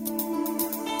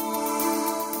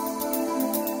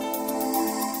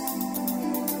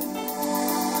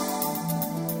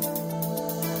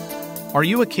 Are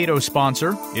you a Cato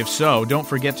sponsor? If so, don't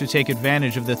forget to take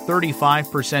advantage of the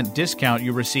 35% discount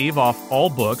you receive off all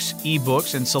books,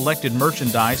 ebooks, and selected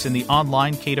merchandise in the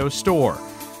online Cato store.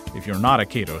 If you're not a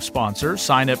Cato sponsor,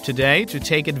 sign up today to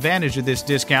take advantage of this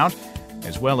discount,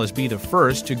 as well as be the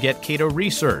first to get Cato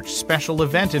research, special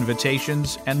event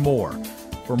invitations, and more.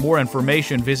 For more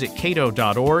information, visit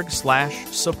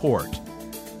cato.org/support.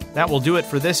 That will do it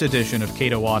for this edition of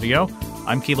Cato Audio.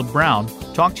 I'm Caleb Brown.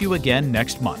 Talk to you again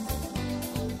next month.